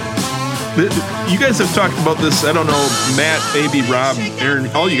 You guys have talked about this. I don't know, Matt, maybe Rob, Aaron,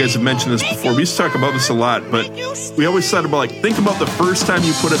 all you guys have mentioned this before. We used to talk about this a lot, but we always thought about, like, think about the first time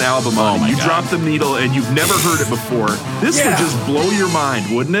you put an album on and you drop the needle and you've never heard it before. This would just blow your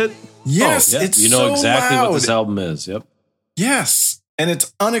mind, wouldn't it? Yes, it's you know so exactly loud. What this album is. Yep. Yes, and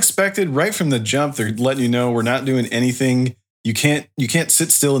it's unexpected right from the jump. They're letting you know we're not doing anything. You can't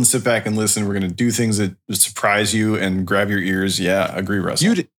sit still and sit back and listen. We're going to do things that surprise you and grab your ears. Yeah, agree,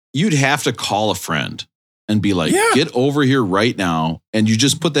 Russell. You'd have to call a friend and be like, get over here right now, and you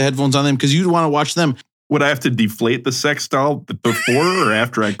just put the headphones on them because you'd want to watch them. Would I have to deflate the sex doll before or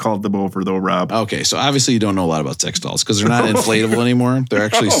after I called them over, though, Rob? Okay, so obviously you don't know a lot about sex dolls because they're not inflatable anymore. They're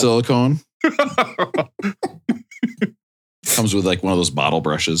actually silicone. Comes with like one of those bottle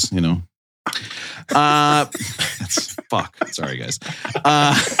brushes, you know. Fuck. Sorry, guys.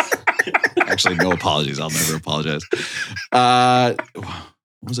 Actually, no apologies. I'll never apologize. What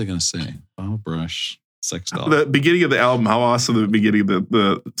was I going to say? Bottle brush, sex doll. The beginning of the album. How awesome the beginning of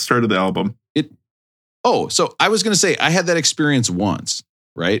the start of the album. So I was going to say, I had that experience once,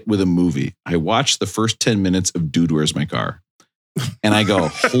 right? With a movie. I watched the first 10 minutes of Dude, Where's My Car? And I go,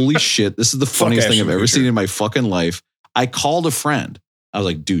 holy shit, this is the funniest thing I've ever seen in my fucking life. I called a friend. I was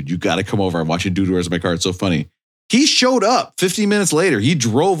like, dude, you got to come over. I'm watching Dude, Where's My Car? It's so funny. He showed up 15 minutes later. He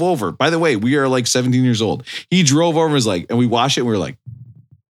drove over. By the way, we are like 17 years old. He drove over and was like, and we watched it and we were like,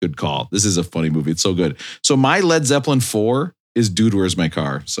 good call. This is a funny movie. It's so good. So my Led Zeppelin 4 is Dude, Where's My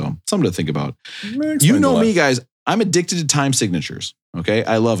Car? So something to think about. You know me, guys. I'm addicted to time signatures. Okay.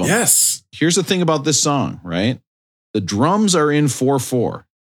 I love them. Yes. Here's the thing about this song, right? The drums are in 4/4.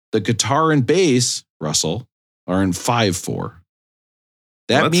 The guitar and bass, Russell, are in 5/4.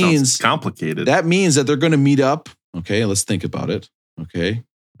 That means complicated. That means that they're going to meet up. Okay. Let's think about it. Okay.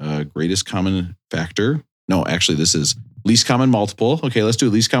 Greatest common factor. No, actually, this is least common multiple. Okay. Let's do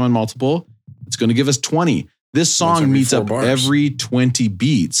least common multiple. It's going to give us 20. This song meets up every 20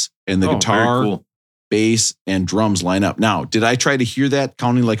 beats, and the guitar, bass, and drums line up. Now, did I try to hear that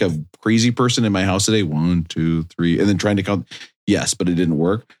counting like a crazy person in my house today? 1, 2, 3, and then trying to count? Yes, but it didn't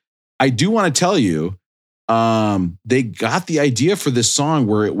work. I do want to tell you, they got the idea for this song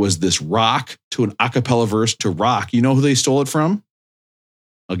where it was this rock to an a cappella verse to rock. You know who they stole it from?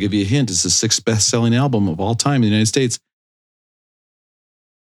 I'll give you a hint. It's the 6th best-selling album of all time in the United States.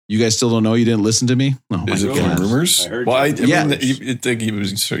 You guys still don't know? You didn't listen to me? Oh, is it from Rumors? Well, I mean, it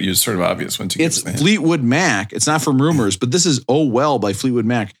was sort of obvious once you get it. It's Fleetwood Mac. It's not from Rumors, but this is Oh Well by Fleetwood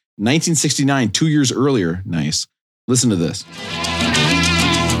Mac. 1969, 2 years earlier. Nice. Listen to this.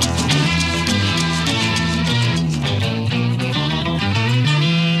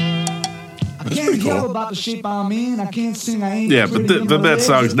 I can't yell about the shape I'm in. I can't sing, I ain't yeah, but that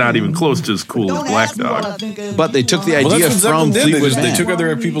song's not even close to as cool as Black Dog. But they took the idea from Fleetwood Mac. They took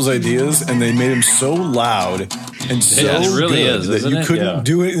other people's ideas and they made them so loud and so good that you couldn't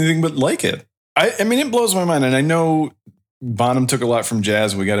do anything but like it. I mean, it blows my mind. And I know Bonham took a lot from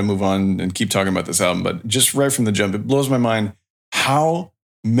jazz. We got to move on and keep talking about this album. But just right from the jump, it blows my mind how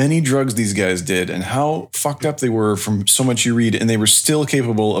many drugs these guys did and how fucked up they were from so much you read. And they were still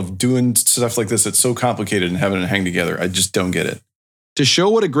capable of doing stuff like this that's so complicated and having it hang together. I just don't get it. To show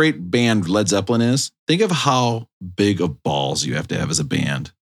what a great band Led Zeppelin is, think of how big of balls you have to have as a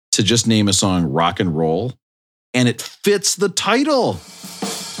band to just name a song Rock and Roll. And it fits the title.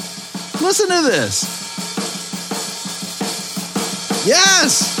 Listen to this.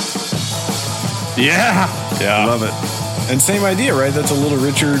 Yes. Yeah. Love it. And same idea, right? That's a Little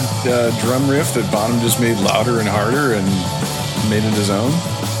Richard drum riff that Bonham just made louder and harder and made it his own.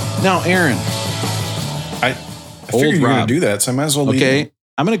 Now, Aaron. I figured you were going to do that, so I might as well leave. Okay.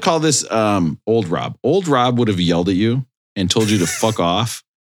 I'm going to call this Old Rob. Old Rob would have yelled at you and told you to fuck off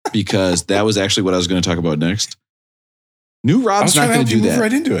because that was actually what I was going to talk about next. New Rob's not going to do that.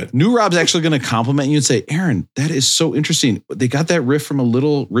 Right into it. New Rob's actually going to compliment you and say, Aaron, that is so interesting. They got that riff from a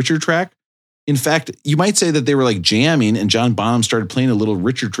Little Richard track. In fact, you might say that they were like jamming and John Bonham started playing a Little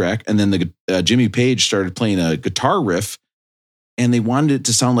Richard track and then the Jimmy Page started playing a guitar riff and they wanted it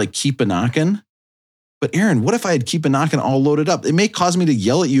to sound like Keep a Knockin'. But Aaron, what if I had Keep a Knockin' all loaded up? It may cause me to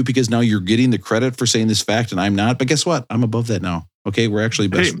yell at you because now you're getting the credit for saying this fact and I'm not. But guess what? I'm above that now. Okay, we're actually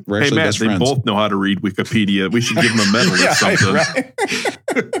best. We're actually Matt, best friends. They both know how to read Wikipedia. We should give them a medal or something. Right.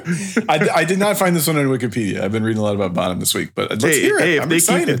 I did not find this one on Wikipedia. I've been reading a lot about Bonham this week, but let's hear it. I'm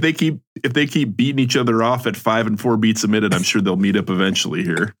excited. If they keep beating each other off at 5 and 4 beats a minute, I'm sure they'll meet up eventually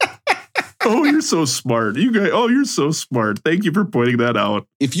here. Oh, you're so smart. You guys, you're so smart. Thank you for pointing that out.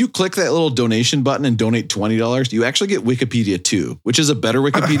 If you click that little donation button and donate $20, you actually get Wikipedia too, which is a better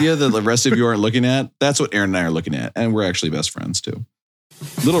Wikipedia that the rest of you aren't looking at. That's what Aaron and I are looking at. And we're actually best friends too.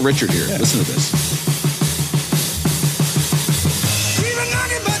 Little Richard here. Yeah. Listen to this.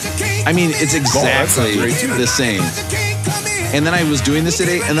 I mean, it's exactly the same. And then I was doing this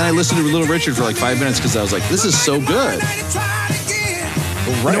today, and then I listened to Little Richard for like 5 minutes because I was like, this is so good.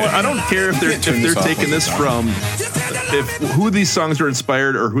 Right. You know what? I don't care if they're taking this from, who these songs are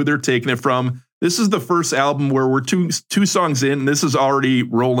inspired or who they're taking it from. This is the first album where we're two songs in, and this is already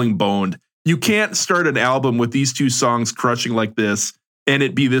rolling boned. You can't start an album with these two songs crushing like this and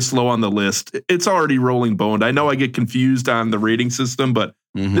it be this low on the list. It's already rolling boned. I know I get confused on the rating system, but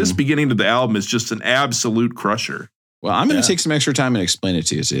this beginning to the album is just an absolute crusher. Well, I'm going to take some extra time and explain it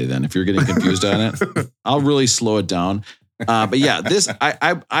to you today then. If you're getting confused on it, I'll really slow it down. But yeah, this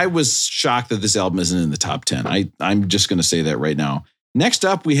I was shocked that this album isn't in the top 10. I'm just going to say that right now. Next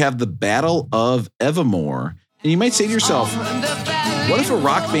up, we have the Battle of Evermore. And you might say to yourself, what if a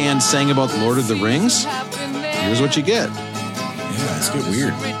rock band sang about the Lord of the Rings? Here's what you get. Yeah, it's get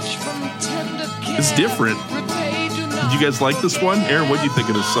weird. It's different. Did you guys like this one? Aaron, what do you think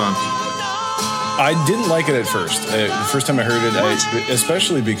of this song? I didn't like it at first. The first time I heard it,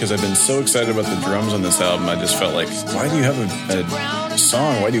 especially because I've been so excited about the drums on this album, I just felt like, why do you have a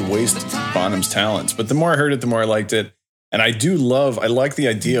song? Why do you waste Bonham's talents? But the more I heard it, the more I liked it. And I like the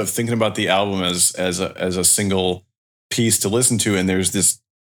idea of thinking about the album as a single piece to listen to. And there's this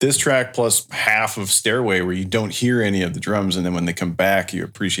track plus half of Stairway where you don't hear any of the drums. And then when they come back, you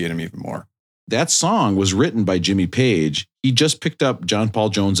appreciate them even more. That song was written by Jimmy Page. He just picked up John Paul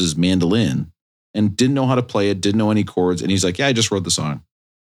Jones's mandolin and didn't know how to play it, didn't know any chords. And he's like, yeah, I just wrote the song.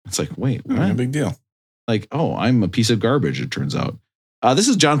 It's like, wait, what? No big deal. Like, oh, I'm a piece of garbage, it turns out. This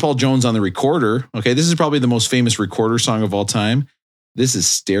is John Paul Jones on the recorder. Okay, this is probably the most famous recorder song of all time. This is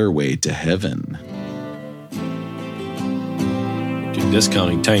Stairway to Heaven. You're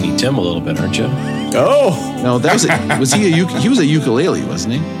discounting Tiny Tim a little bit, aren't you? Oh! No, that was he was a ukulele,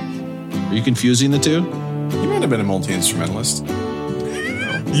 wasn't he? Are you confusing the two? He might have been a multi-instrumentalist.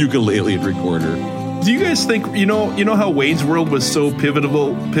 Ukulele and recorder. Do you guys think, you know how Wayne's World was so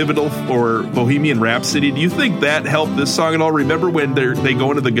pivotal for Bohemian Rhapsody? Do you think that helped this song at all? Remember when they go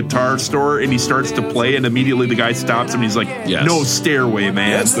into the guitar store and he starts to play and immediately the guy stops him and he's like, yes. No Stairway,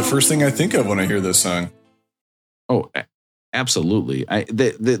 man. That's the first thing I think of when I hear this song. Oh, absolutely.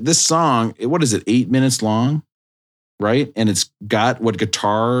 This song, what is it, 8 minutes long? Right? And it's got what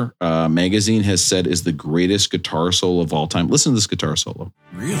Guitar Magazine has said is the greatest guitar solo of all time. Listen to this guitar solo.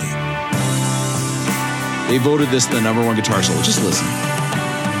 Really? They voted this the number one guitar solo. Just listen.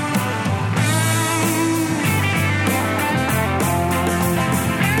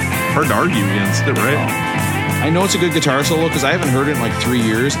 Hard to argue against it, right? I know it's a good guitar solo because I haven't heard it in like 3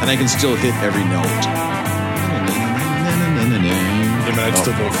 years, and I can still hit every note. I'd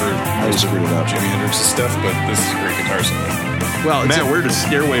still go for Jimi Hendrix's stuff, but this is a great guitar solo. Well, Matt, where does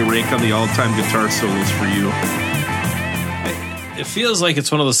Stairway rank on the all-time guitar solos for you? It feels like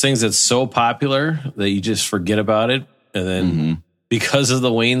it's one of those things that's so popular that you just forget about it, and then because of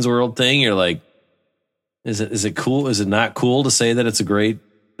the Wayne's World thing, you're like, is it cool? Is it not cool to say that it's a great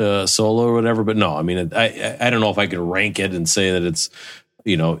solo or whatever? But no, I mean, I don't know if I could rank it and say that it's,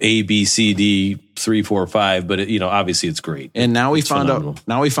 A, B, C, D, 3, 4, 5, but obviously it's great. And now we found out.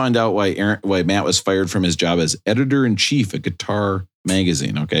 Now we find out why Matt was fired from his job as editor-in-chief at Guitar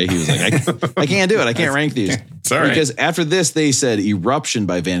Magazine. Okay, he was like, I can't do it. I can't rank these. Sorry. Because after this, they said "Eruption"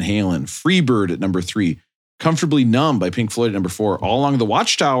 by Van Halen, "Freebird" at number 3, "Comfortably Numb" by Pink Floyd at number 4, "All Along the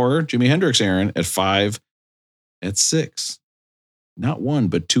Watchtower," Jimi Hendrix, Aaron, at 5, at 6. Not one,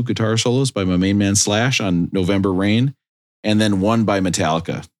 but 2 guitar solos by my main man Slash on "November Rain," and then one by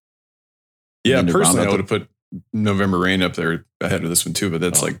Metallica. Yeah, personally, I would have put "November Rain" up there ahead of this one too, but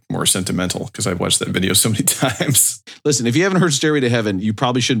that's like more sentimental because I've watched that video so many times. Listen, if you haven't heard "Stairway to Heaven," you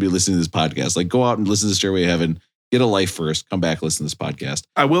probably shouldn't be listening to this podcast. Like, go out and listen to "Stairway to Heaven." Get a life first. Come back, listen to this podcast.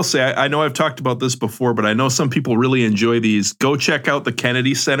 I will say, I know I've talked about this before, but I know some people really enjoy these. Go check out the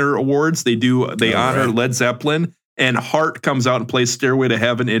Kennedy Center Awards. They honor Led Zeppelin, and Heart comes out and plays "Stairway to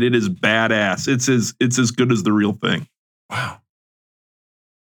Heaven," and it is badass. It's as good as the real thing. Wow.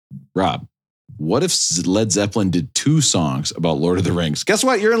 Rob, what if Led Zeppelin did 2 songs about Lord of the Rings? Guess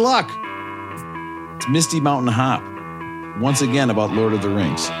what? You're in luck. It's Misty Mountain Hop. Once again about Lord of the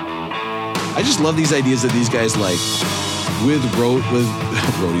Rings. I just love these ideas that these guys like with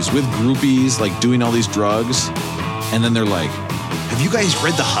roadies, with groupies, like doing all these drugs. And then they're like, have you guys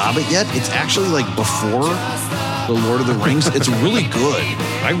read The Hobbit yet? It's actually like before The Lord of the Rings. It's really good.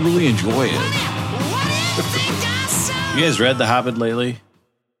 I really enjoy it. You guys read The Hobbit lately?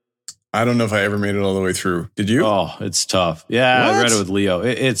 I don't know if I ever made it all the way through. Did you? Oh, it's tough. Yeah, what? I read it with Leo.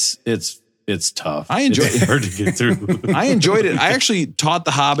 It's tough. I enjoyed it. It's hard to get through. I enjoyed it. I actually taught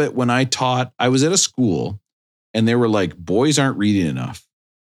The Hobbit when I was at a school, and they were like, boys aren't reading enough.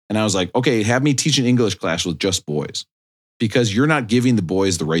 And I was like, okay, have me teach an English class with just boys, because you're not giving the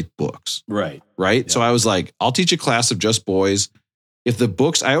boys the right books. Right. Right. Yeah. So I was like, I'll teach a class of just boys. If the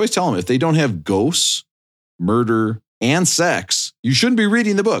books, I always tell them, if they don't have ghosts, murder, and sex, you shouldn't be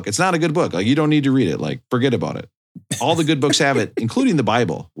reading the book. It's not a good book. Like, you don't need to read it. Like, forget about it. All the good books have it, including the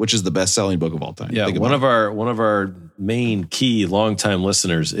Bible, which is the best-selling book of all time. Yeah, one of our main key longtime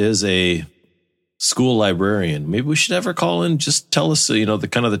listeners is a school librarian. Maybe we should have her call in, just tell us, the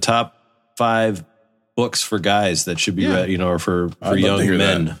kind of the top 5 books for guys that should be read, or for young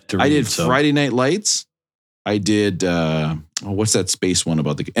men to read. I did Friday Night Lights. I did what's that space one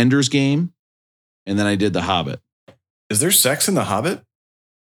about the Ender's Game, and then I did The Hobbit. Is there sex in The Hobbit?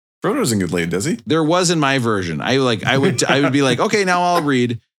 Frodo doesn't get laid, does he? There was in my version. I would be like, okay, now I'll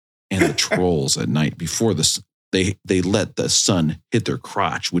read. And the trolls at night before they let the sun hit their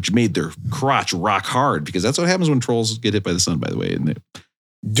crotch, which made their crotch rock hard, because that's what happens when trolls get hit by the sun, by the way. And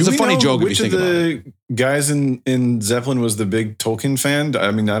it's a funny joke if you think about it. Which of the guys in Zeppelin was the big Tolkien fan?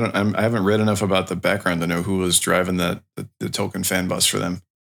 I mean, I haven't read enough about the background to know who was driving the Tolkien fan bus for them.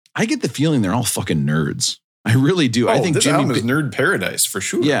 I get the feeling they're all fucking nerds. I really do. I think this album is nerd paradise for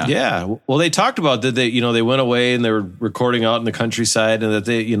sure. Yeah. Well, they talked about that they went away and they were recording out in the countryside, and that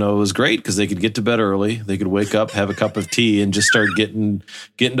they, it was great because they could get to bed early. They could wake up, have a cup of tea, and just start getting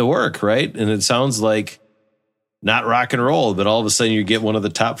to work, right? And it sounds like not rock and roll, but all of a sudden you get one of the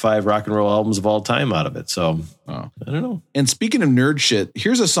top 5 rock and roll albums of all time out of it. So I don't know. And speaking of nerd shit,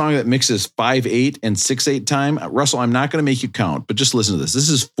 here's a song that mixes 5/8 and 6/8 time. Russell, I'm not going to make you count, but just listen to this. This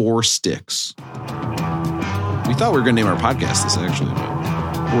is 4 Sticks. We thought we were going to name our podcast this, actually.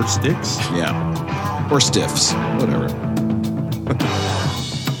 But 4 Sticks? Yeah. Or Stiffs. Whatever.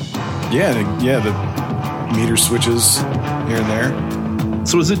 The meter switches here and there.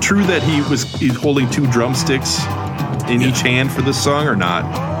 So is it true that he's holding 2 drumsticks in each hand for this song, or not?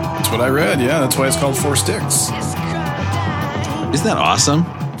 That's what I read. Yeah, that's why it's called 4 Sticks. Isn't that awesome?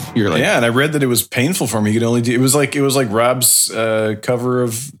 You're like, and I read that it was painful for me. He could only do it was like Rob's cover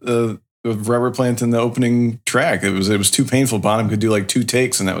of Robert Plant in the opening track. It was too painful. Bonham could do like 2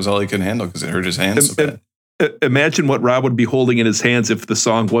 takes, and that was all he could handle because it hurt his hands so bad. Imagine what Rob would be holding in his hands if the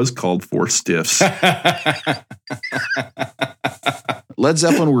song was called 4 Stiffs. Led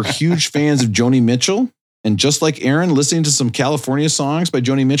Zeppelin were huge fans of Joni Mitchell. And just like Aaron listening to some California songs by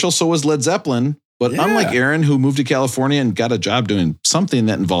Joni Mitchell, so was Led Zeppelin But unlike Aaron, who moved to California and got a job doing something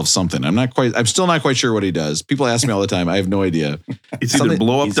that involves something, I'm still not quite sure what he does. People ask me all the time. I have no idea. It's either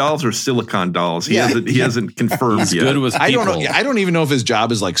blow up dolls or silicon dolls. He hasn't confirmed he's yet. Good with people. I don't know. I don't even know if his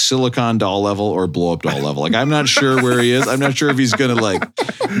job is like silicon doll level or blow up doll level. Like, I'm not sure where he is. I'm not sure if he's going to like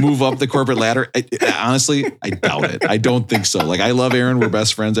move up the corporate ladder. Honestly, I doubt it. I don't think so. Like, I love Aaron. We're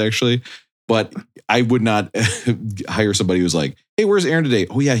best friends actually, but I would not hire somebody who's like, hey, where's Aaron today?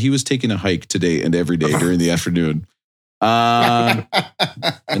 Oh yeah, he was taking a hike today and every day during the afternoon. And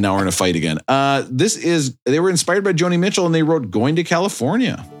now we're in a fight again. They were inspired by Joni Mitchell and they wrote Going to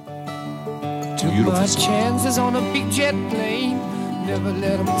California. Beautiful song. Chances on a big jet plane. Never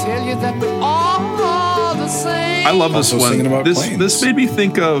let them tell you that we're all the same. I love this one. This made me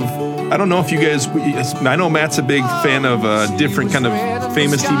think of, I don't know if you guys, I know Matt's a big fan of different kind of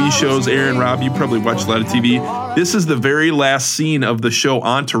famous TV shows. Aaron, Rob, you probably watch a lot of TV. This is the very last scene of the show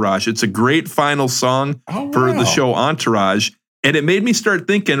Entourage. It's a great final song for the show Entourage. And it made me start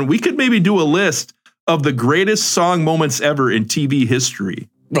thinking we could maybe do a list of the greatest song moments ever in TV history.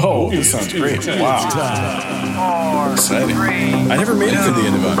 Oh, this sounds great. Wow. Exciting. I never made it to the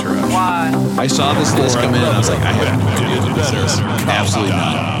end of Entourage. I saw this list come in and I was like, I have no idea what this is. Absolutely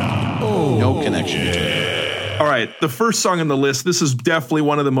not. No connection to it. All right, the first song on the list, this is definitely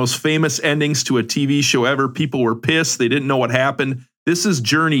one of the most famous endings to a TV show ever. People were pissed. They didn't know what happened. This is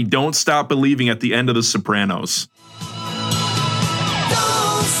Journey, Don't Stop Believing at the end of The Sopranos.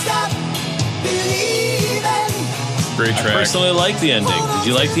 Don't stop believing. Great track. I personally like the ending. Did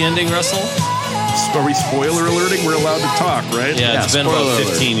you like the ending, Russell? Are we spoiler alerting? We're allowed to talk, right? Yeah, it's been about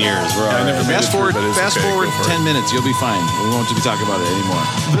 15 years. We're all right. Fast forward 10 minutes. You'll be fine. We won't be talking about it anymore.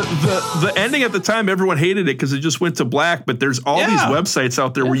 The ending at the time, everyone hated it because it just went to black. But there's all these websites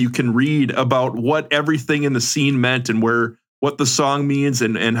out there where you can read about what everything in the scene meant and what the song means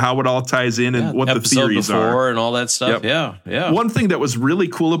and how it all ties in and what the theories are and all that stuff. Yep. Yeah. One thing that was really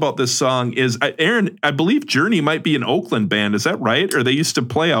cool about this song is, Aaron, I believe Journey might be an Oakland band. Is that right? Or they used to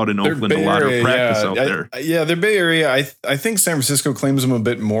play out in Oakland, a lot of practice out there. They're Bay Area. I think San Francisco claims them a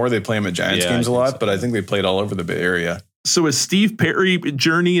bit more. They play them at Giants games a lot, but I think they played all over the Bay Area. So is Steve Perry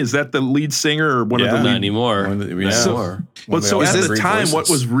Journey? Is that the lead singer or one of the lead? Not anymore. So at the time, what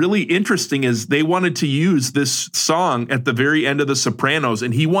was really interesting is they wanted to use this song at the very end of The Sopranos,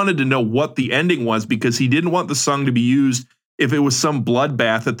 and he wanted to know what the ending was because he didn't want the song to be used if it was some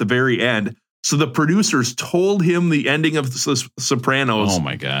bloodbath at the very end. So the producers told him the ending of The Sopranos. Oh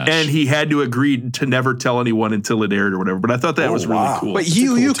my gosh. And he had to agree to never tell anyone until it aired or whatever. But I thought that was really cool. But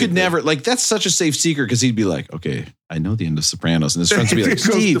you could never, like, that's such a safe secret because he'd be like, okay, I know the end of Sopranos. And his friends would be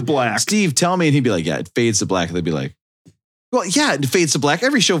like, Steve, tell me. And he'd be like, yeah, it fades to black. And they'd be like, well, yeah, it fades to black.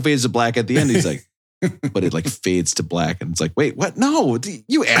 Every show fades to black at the end. He's like, but it like fades to black. And it's like, wait, what? No,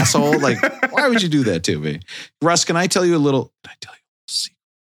 you asshole. Like, why would you do that to me? Russ, can I tell you a little secret?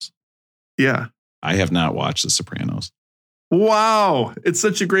 Yeah. I have not watched The Sopranos. Wow. It's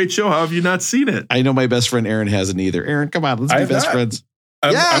such a great show. How have you not seen it? I know my best friend Aaron hasn't either. Aaron, come on. Let's be best friends.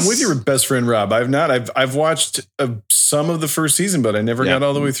 I'm with your best friend, Rob. I've not. I've watched some of the first season, but I never got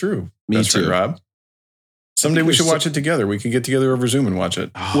all the way through. Me too. Friend Rob. Someday we should watch it together. We can get together over Zoom and watch it.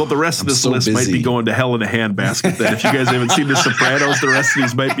 Well, the rest of this list might be going to hell in a handbasket. Then, if you guys haven't seen The Sopranos, the rest of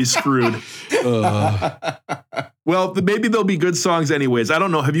these might be screwed. Well, maybe they'll be good songs anyways. I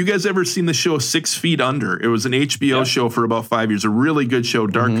don't know. Have you guys ever seen the show 6 Feet Under? It was an HBO show for about 5 years. A really good show,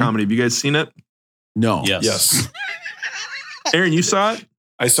 dark comedy. Have you guys seen it? No. Yes. Aaron, you saw it?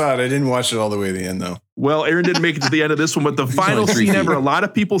 I saw it. I didn't watch it all the way to the end, though. Well, Aaron didn't make it to the end of this one, but the final scene ever, a lot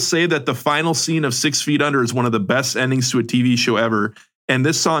of people say that the final scene of 6 Feet Under is one of the best endings to a TV show ever. And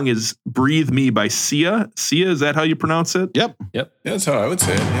this song is Breathe Me by Sia. Sia, is that how you pronounce it? Yep. Yeah, that's how I would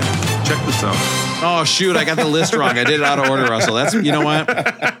say it. Yeah. Check this out. Oh, shoot. I got the list wrong. I did it out of order, Russell. That's, you know what?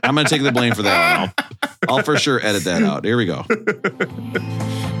 I'm going to take the blame for that one. I'll for sure edit that out. Here we go.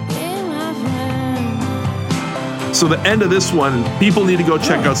 So the end of this one, people need to go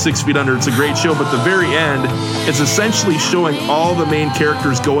check out 6 Feet Under. It's a great show, but the very end, it's essentially showing all the main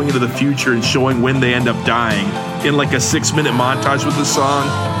characters going into the future and showing when they end up dying in like a 6-minute montage with the song.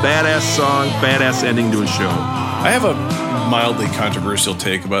 Badass ending to a show. I have a mildly controversial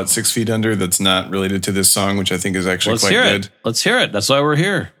take about 6 Feet Under that's not related to this song, which I think is actually quite good. Let's hear it. That's why we're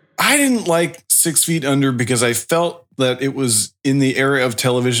here. I didn't like 6 Feet Under because I felt that it was in the era of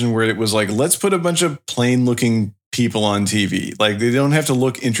television where it was like, let's put a bunch of plain looking people on TV. Like, they don't have to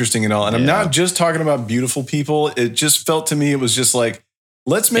look interesting at all. And I'm not just talking about beautiful people. It just felt to me, it was just like,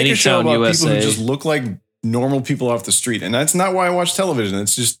 let's make a show about people who just look like normal people off the street. And that's not why I watch television.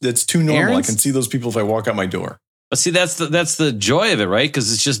 It's too normal. I can see those people if I walk out my door. But see, that's the joy of it, right?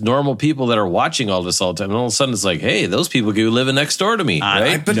 Because it's just normal people that are watching all this all the time. And all of a sudden it's like, hey, those people could live next door to me,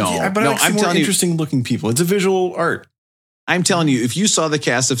 right? I'm telling you, interesting looking people. It's a visual art. I'm telling you, if you saw the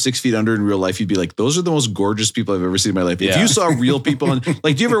cast of 6 Feet Under in real life, you'd be like, those are the most gorgeous people I've ever seen in my life. If you saw real people,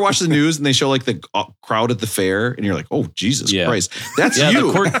 like, do you ever watch the news and they show like the crowd at the fair and you're like, oh, Jesus Christ, that's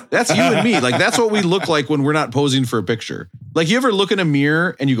you. That's you and me. Like, that's what we look like when we're not posing for a picture. Like, you ever look in a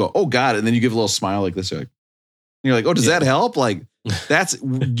mirror and you go, oh God, and then you give a little smile like this. You're like, oh, does that help? Like,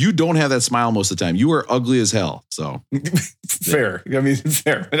 you don't have that smile most of the time. You are ugly as hell. So fair. I mean,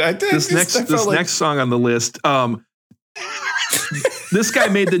 fair. This next song on the list, this guy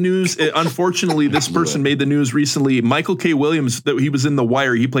made the news. Unfortunately, this person made the news recently. Michael K. Williams, that he was in The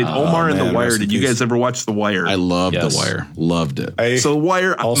Wire. He played Omar in The Wire. Did you guys ever watch The Wire? I loved The Wire. Loved it. So The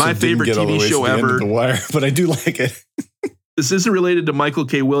Wire, my favorite TV show ever. The Wire, but I do like it. This isn't related to Michael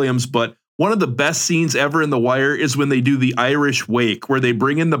K. Williams, but one of the best scenes ever in The Wire is when they do the Irish wake, where they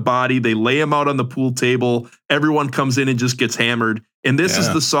bring in the body, they lay him out on the pool table, everyone comes in and just gets hammered. And this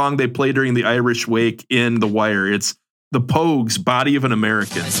is the song they play during the Irish wake in The Wire. It's The Pogues, Body of an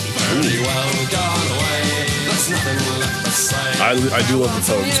American. I do love The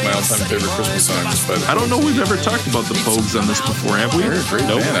Pogues, my all-time favorite Christmas songs. But I don't know we've ever talked about The Pogues on this before, have we?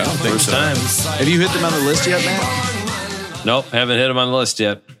 Nope. Man, I don't think so. Time. Have you hit them on the list yet, Matt? Nope, haven't hit them on the list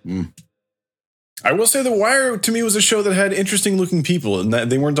yet. I will say The Wire to me was a show that had interesting looking people, and that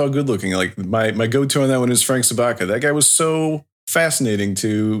they weren't all good looking. Like my go-to on that one is Frank Sabaka. That guy was so fascinating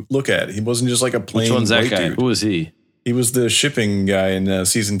to look at. He wasn't just like a plain. Which one's that guy? Dude. Who is he? He was the shipping guy in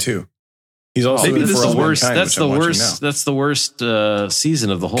season 2. He's also maybe this is the worst. Mankind, that's the worst. That's the worst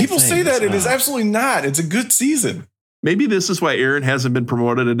season of the whole. People thing. say that it is absolutely not. It's a good season. Maybe this is why Aaron hasn't been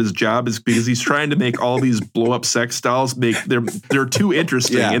promoted at his job, is because he's trying to make all these blow up sex dolls. They're too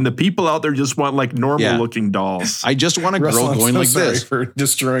interesting, and the people out there just want like normal looking dolls. I just want a girl going like this. For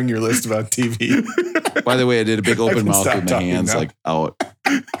destroying your list about TV. By the way, I did a big open mouth with my hands like out.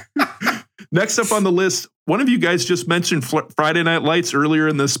 Next up on the list, one of you guys just mentioned Friday Night Lights earlier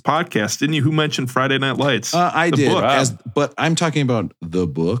in this podcast, didn't you? Who mentioned Friday Night Lights? I did, but I'm talking about the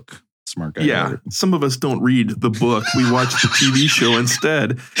book. Smart guy. Yeah, some of us don't read the book. We watch the TV show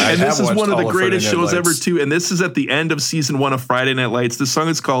instead. And this is one of the greatest shows ever, too. And this is at the end of season 1 of Friday Night Lights. This song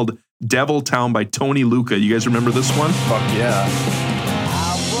is called Devil Town by Tony Lucca. You guys remember this one? Fuck yeah.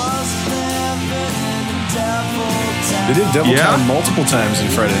 They did Devil Town multiple times in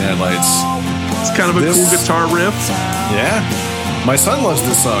Friday Night Lights. It's kind of a cool guitar riff. Yeah. My son loves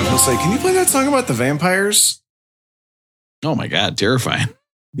this song. He'll say, can you play that song about the vampires? Oh, my God. Terrifying.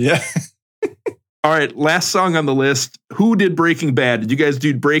 Yeah. All right. Last song on the list. Who did Breaking Bad? Did you guys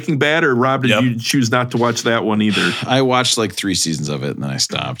do Breaking Bad, or Rob, did you choose not to watch that one either? I watched like 3 seasons of it and then I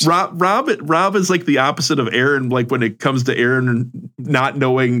stopped. Rob is like the opposite of Aaron. Like when it comes to Aaron not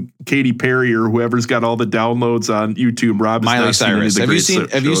knowing Katy Perry or whoever's got all the downloads on YouTube, Rob is Miley Cyrus.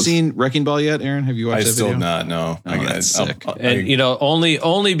 Have you seen Wrecking Ball yet, Aaron? Have you watched that video? I still not, no. Oh, that's sick. And you know,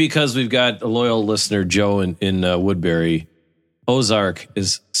 only because we've got a loyal listener, Joe in Woodbury, Ozark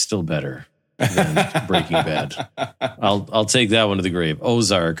is still better than Breaking Bad. I'll take that one to the grave.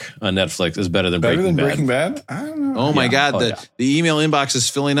 Ozark on Netflix is better than Breaking Bad. Breaking Bad? I don't know. Oh my God, the email inbox is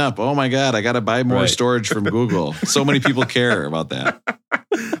filling up. Oh my God, I got to buy more storage from Google. So many people care about that.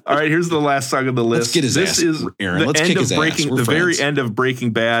 All right, here's the last song on the list. Let's get his this ass, is Aaron. Let's kick his ass. The very end of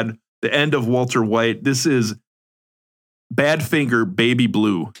Breaking Bad, the end of Walter White. This is Badfinger, Baby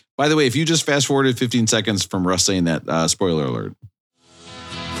Blue. By the way, if you just fast forwarded 15 seconds from Russ saying that, spoiler alert,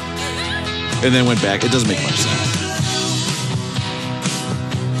 and then went back, it doesn't make much sense.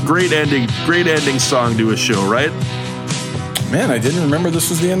 Great ending song to a show, right? Man, I didn't remember this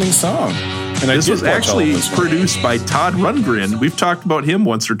was the ending song. And this was actually produced by Todd Rundgren. We've talked about him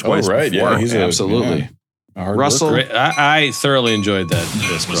once or twice. Oh, right. Before. Yeah, he's absolutely. Russell, I thoroughly enjoyed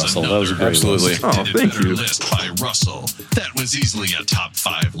that. Russell, that was a great absolutely. List. Oh, thank you. List by Russell. That was easily a top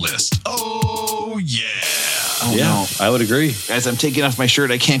 5 list. Oh yeah. Oh yeah, no. I would agree. Guys, I'm taking off my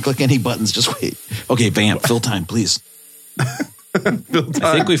shirt. I can't click any buttons. Just wait. Okay, Vamp, fill time, please.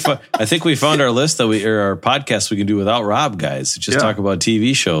 I think we found our list our podcast we can do without Rob, guys. Just talk about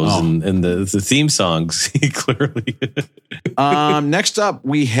TV shows and the theme songs. Clearly. Next up,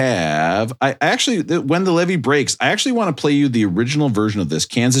 we have When the Levee Breaks. I actually want to play you the original version of this.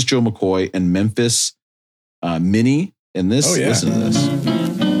 Kansas Joe McCoy and Memphis Minnie. And this, listen to this.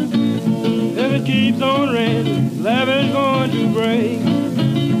 If it keeps on raining, levee's going to break.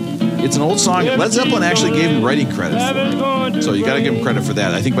 It's an old song. Led Zeppelin actually gave him writing credit for it. So you got to give him credit for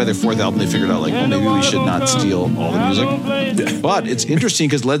that. I think by their 4th album, they figured out, like, well, maybe we should not steal all the music. But it's interesting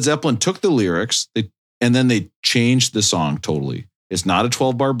because Led Zeppelin took the lyrics. They And then they changed the song totally. It's not a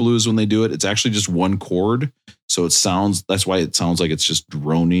 12-bar blues when they do it. It's actually just one chord. So that's why it sounds like it's just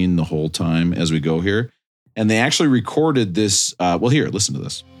droning the whole time as we go here. And they actually recorded this. Here, listen to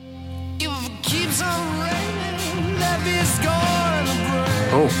this.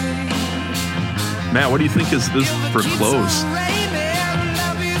 Oh. Matt, what do you think is this for close?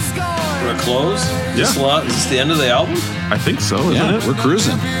 For a close? Yeah. Is this the end of the album? I think so, isn't it? We're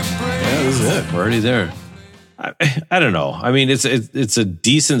cruising. Yeah, this is it. We're already there. I don't know. I mean, it's a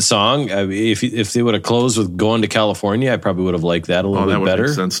decent song. I mean, if they would have closed with Going to California, I probably would have liked that a little bit better.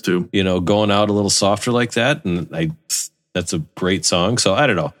 Make sense too. Going out a little softer like that, and that's a great song. So I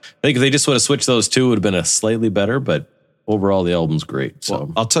don't know. I think if they just would have switched those two, it would have been a slightly better. But overall, the album's great.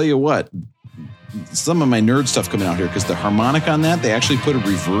 So I'll tell you what. Some of my nerd stuff coming out here because the harmonic on that, they actually put a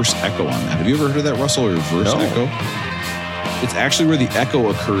reverse echo on that. Have you ever heard of that, Russell? A reverse echo? It's actually where the echo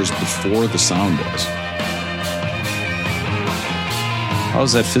occurs before the sound does. How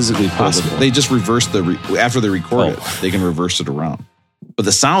is that physically possible? They just reverse after they record it, they can reverse it around. But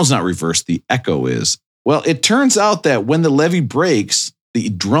the sound's not reversed, the echo is. Well, it turns out that when the levee breaks, the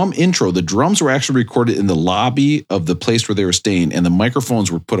drum intro, the drums were actually recorded in the lobby of the place where they were staying, and the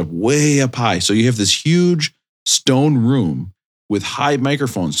microphones were put up way up high. So you have this huge stone room with high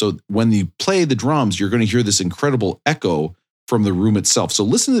microphones. So when you play the drums, you're going to hear this incredible echo from the room itself. So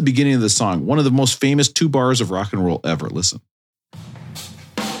listen to the beginning of the song, one of the most famous 2 bars of rock and roll ever. Listen.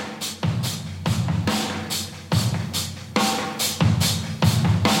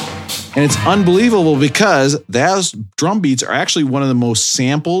 And it's unbelievable because those drum beats are actually one of the most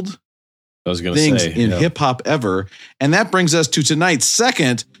sampled things in hip hop ever. And that brings us to tonight's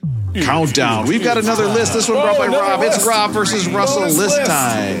second countdown. We've got another list. This one brought by Rob. It's Rob versus Russell list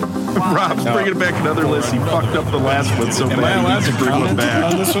time. Rob's bringing back another list. He fucked up the last one so bad. Am I allowed to bring one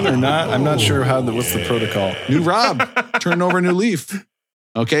back on this one or not? I'm not sure what's the protocol. New Rob, turn over a new leaf.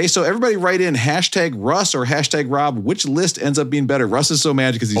 Okay, so everybody write in hashtag Russ or hashtag Rob. Which list ends up being better? Russ is so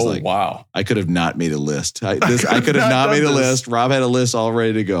mad because he's like, wow, I could have not made a list. I could have not made a list. Rob had a list all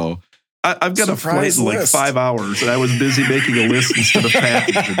ready to go. I've got a flight in like 5 hours, and I was busy making a list instead of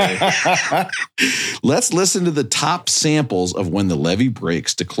packing today. Let's listen to the top samples of When the Levee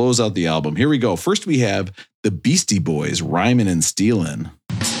Breaks to close out the album. Here we go. First, we have the Beastie Boys, Rhymin' and Stealin'.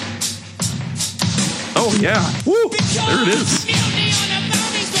 Oh, yeah. Woo! There it is.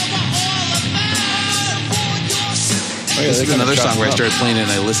 This is another song where I started playing it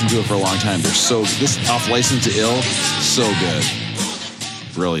and I listened to it for a long time. This Off License to Ill, so good.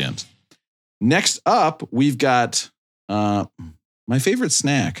 Brilliant. Next up, we've got my favorite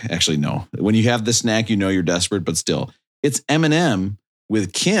snack. Actually, no. When you have the snack, you know you're desperate, but still. It's Eminem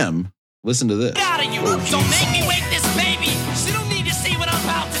with Kim. Listen to this.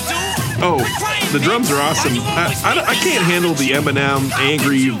 Oh, the drums are awesome. I can't handle the Eminem,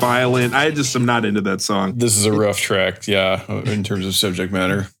 angry, violent. I just am not into that song. This is a rough track, yeah, in terms of subject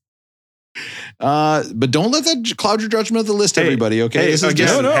matter. But don't let that cloud your judgment of the list, everybody. Okay, this is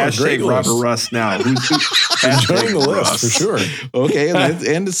just hashtag Robert Russ now. Enjoying the list for sure. Okay,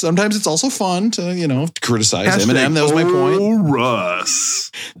 and sometimes it's also fun to criticize Eminem. That was my point. Russ.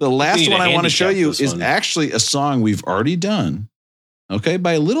 The last one I want to show you is actually a song we've already done. Okay,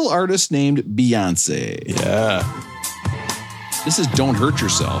 by a little artist named Beyonce. Yeah. This is Don't Hurt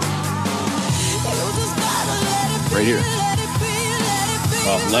Yourself. Right here.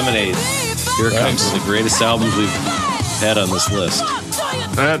 Oh, Lemonade. Here it comes. One of the greatest albums we've had on this list.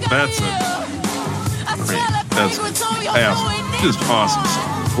 That's just awesome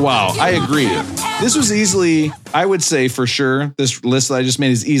song. Wow, I agree. This was easily, I would say for sure, this list that I just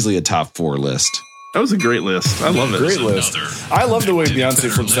made is easily a top 4 list. That was a great list. I love it. Great list. I love the way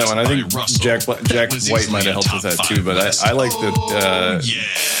Beyonce flips that one. I think Jack White might have helped with that too, but I like the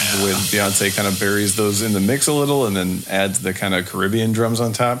way Beyonce kind of buries those in the mix a little and then adds the kind of Caribbean drums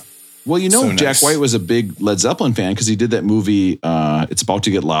on top. Well, Jack White was a big Led Zeppelin fan because he did that movie, It's About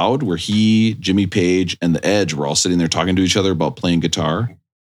to Get Loud, where he, Jimmy Page, and The Edge were all sitting there talking to each other about playing guitar.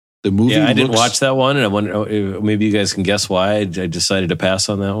 The movie I didn't watch that one, and I wonder, maybe you guys can guess why I decided to pass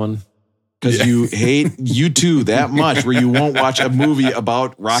on that one. Because you hate U2 that much where you won't watch a movie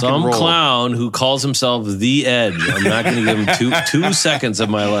about rock and roll. Some clown who calls himself The Edge. I'm not going to give him 2 seconds of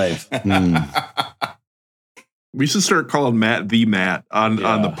my life. We should start calling Matt The Matt on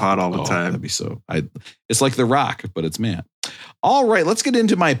the pod all the time. That'd be so. It's like The Rock, but it's Matt. All right, let's get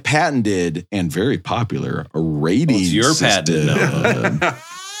into my patented and very popular rating it's your system. patented now.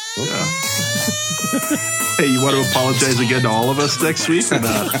 Hey, you want to apologize again to all of us next week or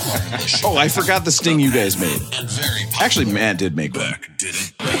not? Oh, I forgot the sting you guys made. Actually, Matt did make one.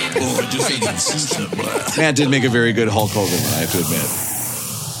 Matt did make a very good Hulk Hogan one, I have to admit.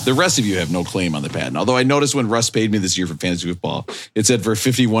 The rest of you have no claim on the patent. Although I noticed when Russ paid me this year for fantasy football, it said for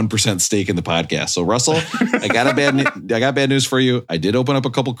 51% stake in the podcast. So Russell, I got bad news for you. I did open up a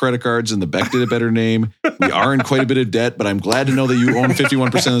couple credit cards, and the Beck did a better name. We are in quite a bit of debt, but I'm glad to know that you own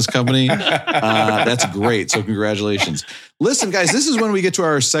 51% of this company. That's great. So congratulations. Listen, guys, this is when we get to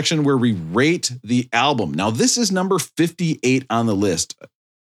our section where we rate the album. Now, this is number 58 on the list.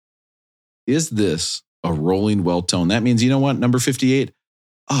 Is this a rolling well tone? That means, you know what? Number 58.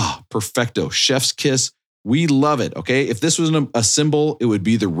 Perfecto. Chef's kiss. We love it. Okay. If this was a symbol, it would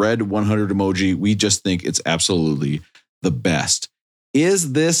be the red 100 emoji. We just think it's absolutely the best.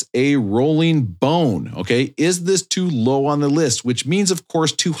 Is this a rolling bone? Okay. Is this too low on the list? Which means, of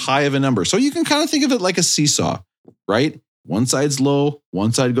course, too high of a number. So you can kind of think of it like a seesaw, right? One side's low,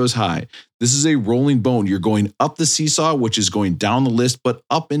 one side goes high. This is a rolling bone. You're going up the seesaw, which is going down the list, but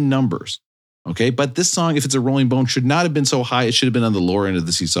up in numbers. Okay, but this song, if it's a rolling bone, should not have been so high. It should have been on the lower end of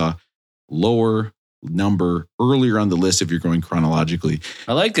the seesaw, lower number earlier on the list if you're going chronologically.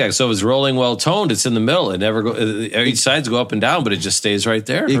 I like that. So if it's rolling well toned, it's in the middle. It never go. Each sides go up and down, but it just stays right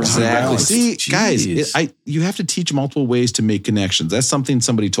there. Exactly. See, guys, you have to teach multiple ways to make connections. That's something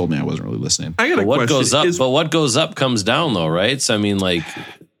somebody told me. I wasn't really listening. I got a question. What goes up comes down, though, right? So I mean, like,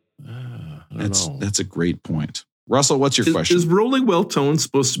 that's a great point. Russell, what's your question? Is rolling well toned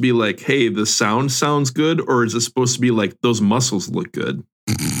supposed to be like, hey, the sound sounds good? Or is it supposed to be like, those muscles look good?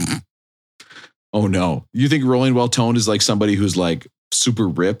 Oh, no. You think rolling well toned is like somebody who's like super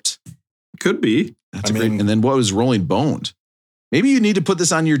ripped? Could be. That's great. And then what was rolling boned? Maybe you need to put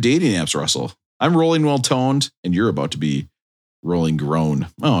this on your dating apps, Russell. I'm rolling well toned and you're about to be rolling groan.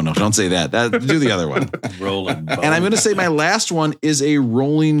 Oh, no, don't say that. Do the other one. Rolling bone. And I'm going to say my last one is a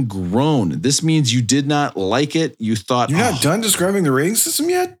rolling groan. This means you did not like it. You thought... You're not done describing the rating system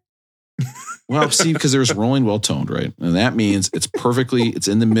yet? Well, see, because there's rolling well toned, right? And that means it's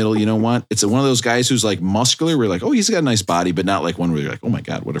in the middle. You know what? It's one of those guys who's like muscular. We're like, oh, he's got a nice body, but not like one where you're like, oh my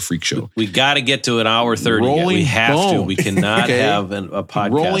God, what a freak show. We got to get to an hour 30. We have bone. To. We cannot have a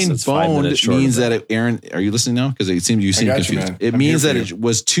podcast rolling that's 5 minutes short. Means that Aaron, are you listening now? Because you seem confused. It means that it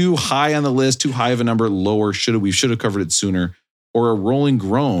was too high on the list, too high of a number, lower. We should have covered it sooner. Or a rolling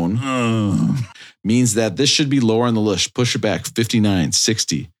groan means that this should be lower on the list. Push it back, 59,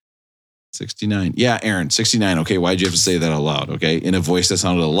 60. 69. Yeah, Aaron, 69. Okay, why'd you have to say that out loud? Okay, in a voice that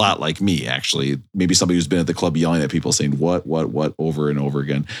sounded a lot like me, actually. Maybe somebody who's been at the club yelling at people saying what over and over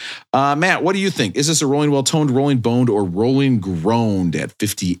again. Matt, what do you think? Is this a rolling well-toned, rolling boned, or rolling groaned at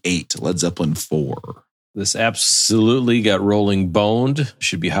 58? Led Zeppelin 4. This absolutely got rolling boned.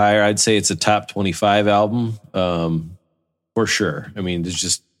 Should be higher. I'd say it's a top 25 album for sure. I mean, there's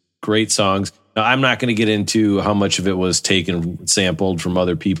just great songs. Now, I'm not going to get into how much of it was taken, sampled from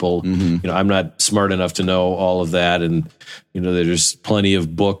other people. Mm-hmm. You know, I'm not smart enough to know all of that. And, you know, there's plenty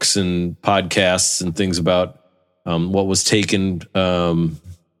of books and podcasts and things about what was taken, what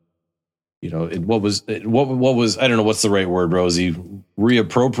was, I don't know, what's the right word, Rosie?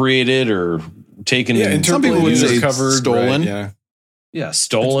 Reappropriated or taken? Yeah, and some people would say covered, stolen. Right, yeah,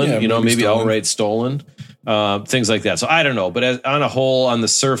 stolen, maybe stolen. Outright stolen. Things like that. So I don't know, but on a whole, on the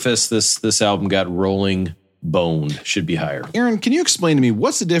surface, this album got rolling boned. Should be higher. Aaron, can you explain to me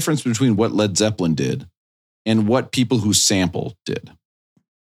what's the difference between what Led Zeppelin did and what people who sample did?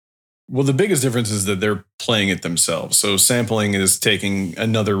 Well, the biggest difference is that they're playing it themselves. So sampling is taking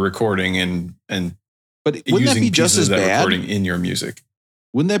another recording and but wouldn't that be just as bad recording in your music?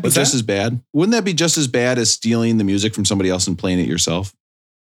 Wouldn't that be just as bad? Wouldn't that be just as bad as stealing the music from somebody else and playing it yourself?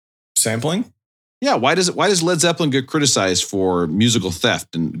 Sampling? Yeah, why does Led Zeppelin get criticized for musical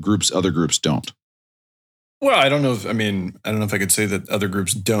theft and other groups don't? Well, I don't know if I could say that other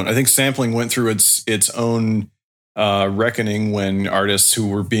groups don't. I think sampling went through its own reckoning when artists who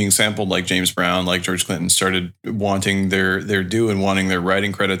were being sampled, like James Brown, like George Clinton, started wanting their due and wanting their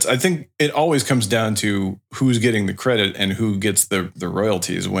writing credits. I think it always comes down to who's getting the credit and who gets the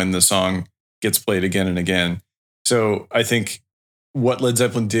royalties when the song gets played again and again. So I think what Led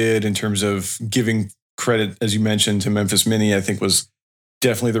Zeppelin did in terms of giving credit, as you mentioned, to Memphis Minnie, I think was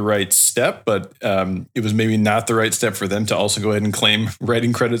definitely the right step, but it was maybe not the right step for them to also go ahead and claim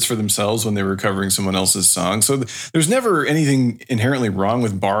writing credits for themselves when they were covering someone else's song. So there's never anything inherently wrong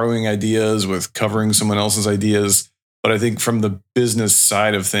with borrowing ideas, with covering someone else's ideas. But I think from the business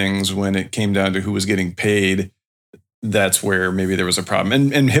side of things, when it came down to who was getting paid, that's where maybe there was a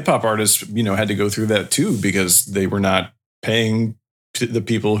problem. And hip hop artists, had to go through that too, because they were not paying the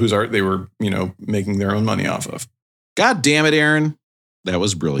people whose art they were, making their own money off of. God damn it, Aaron. That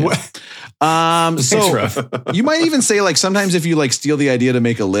was brilliant. So you might even say, like, sometimes if you like steal the idea to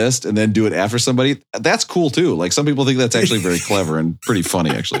make a list and then do it after somebody, that's cool too. Like, some people think that's actually very clever and pretty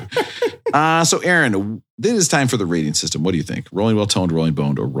funny, actually. So Aaron, this is time for the rating system. What do you think? Rolling well toned, rolling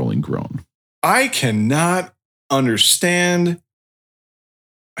boned, or rolling groan? I cannot understand.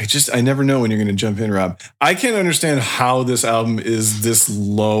 I never know when you're going to jump in, Rob. I can't understand how this album is this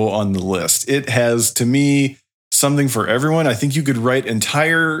low on the list. It has, to me, something for everyone. I think you could write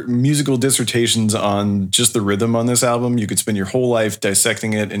entire musical dissertations on just the rhythm on this album. You could spend your whole life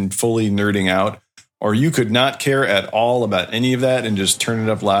dissecting it and fully nerding out, or you could not care at all about any of that and just turn it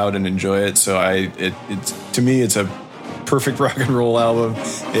up loud and enjoy it. So it's to me, it's a perfect rock and roll album.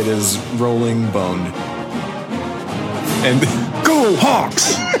 It is rolling boned. And go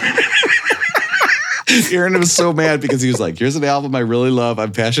Hawks! Aaron was so mad because he was like, here's an album I really love.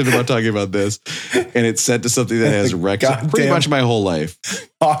 I'm passionate about talking about this. And it's set to something that has wrecked pretty much my whole life.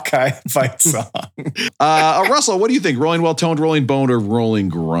 Hawkeye fight song. Russell, what do you think? Rolling well toned, rolling boned, or rolling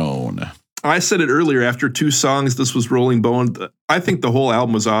groan? I said it earlier, after 2 songs, this was rolling boned. I think the whole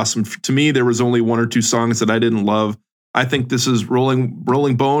album was awesome. To me, there was only 1 or 2 songs that I didn't love. I think this is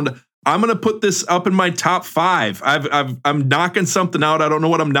rolling boned. I'm going to put this up in my top 5. I'm knocking something out. I don't know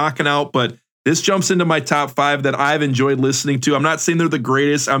what I'm knocking out, but this jumps into my top 5 that I've enjoyed listening to. I'm not saying they're the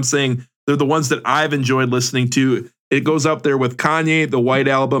greatest. I'm saying they're the ones that I've enjoyed listening to. It goes up there with Kanye, the White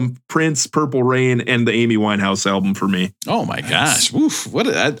Album, Prince, Purple Rain, and the Amy Winehouse album for me. Oh my gosh. Oof,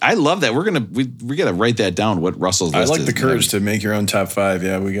 I love that. We got to write that down, what Russell's list is. I like the courage to make your own top 5.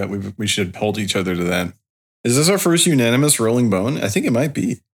 Yeah, we should hold each other to that. Is this our first unanimous rolling bone? I think it might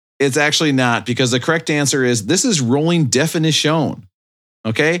be. It's actually not, because the correct answer is this is rolling definition.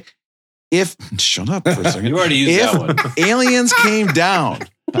 Okay? Shut up for a second. You already used that one. If aliens came down,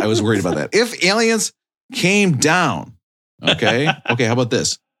 I was worried about that. If aliens came down, okay, how about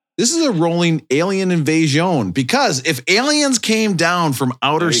this? This is a rolling alien invasion, because if aliens came down from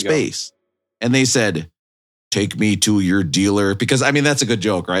outer space and they said, take me to your dealer, because I mean, that's a good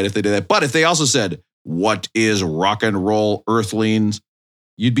joke, right? If they did that. But if they also said, what is rock and roll, earthlings?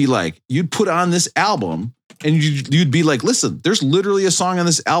 You'd be like, you'd put on this album and you'd be like, listen, there's literally a song on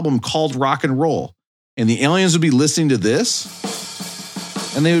this album called Rock and Roll. And the aliens would be listening to this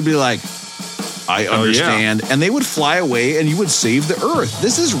and they would be like, I understand. And they would fly away and you would save the earth.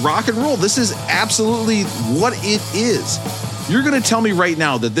 This is rock and roll. This is absolutely what it is. You're going to tell me right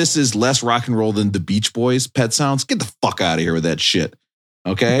now that this is less rock and roll than the Beach Boys, Pet Sounds? Get the fuck out of here with that shit.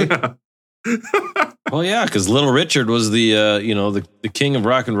 Okay? Well, yeah, because Little Richard was the the king of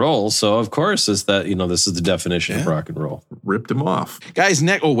rock and roll. So of course, it's that this is the definition of rock and roll. Ripped him off, guys.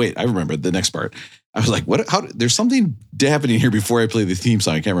 Oh wait, I remember the next part. I was like, what? How? There's something happening here before I play the theme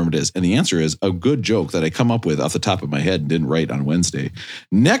song. I can't remember what it is. And the answer is a good joke that I come up with off the top of my head and didn't write on Wednesday.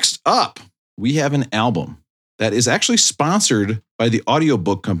 Next up, we have an album that is actually sponsored by the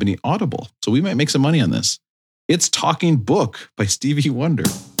audiobook company Audible. So we might make some money on this. It's Talking Book by Stevie Wonder.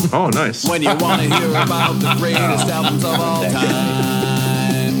 Oh, nice. When you want to hear about the greatest albums of all time,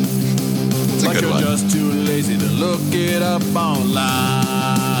 but you're just too lazy to look it up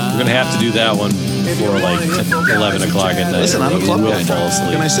online. We're going to have to do that one before like 11 o'clock at night. Listen, I'm a club guy. Fall asleep.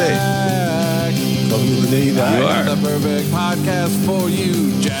 What can I say? You are. The perfect podcast for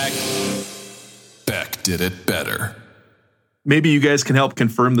you, Jack. Beck did it better. Maybe you guys can help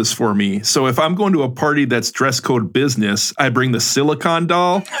confirm this for me. So if I'm going to a party that's dress code business, I bring the silicone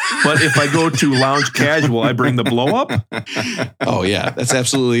doll. But if I go to lounge casual, I bring the blow up. Oh, yeah, that's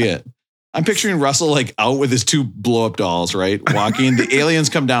absolutely it. I'm picturing Russell like out with his 2 blow up dolls, right? Walking. The aliens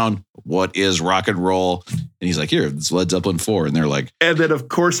come down. What is rock and roll? And he's like, here, it's Led Zeppelin 4. And they're like. And then, of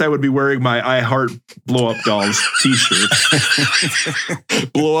course, I would be wearing my I Heart Blow Up Dolls t-shirt.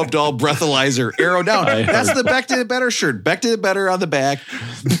 Blow up doll breathalyzer, arrow down. That's the Beck Did It Better shirt. Beck Did It Better on the back.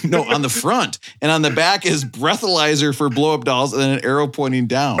 No, on the front. And on the back is breathalyzer for blow up dolls and then an arrow pointing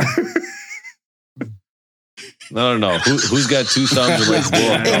down. No. Who's got 2 thumbs or like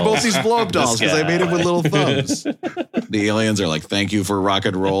blow up dolls? And both these blow up dolls because I made them with little thumbs. The aliens are like, thank you for rock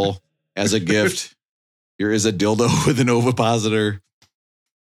and roll. As a gift, here is a dildo with an ovipositor.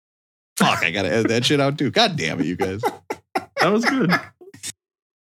 Fuck, I gotta edit that shit out too. God damn it, you guys. That was good.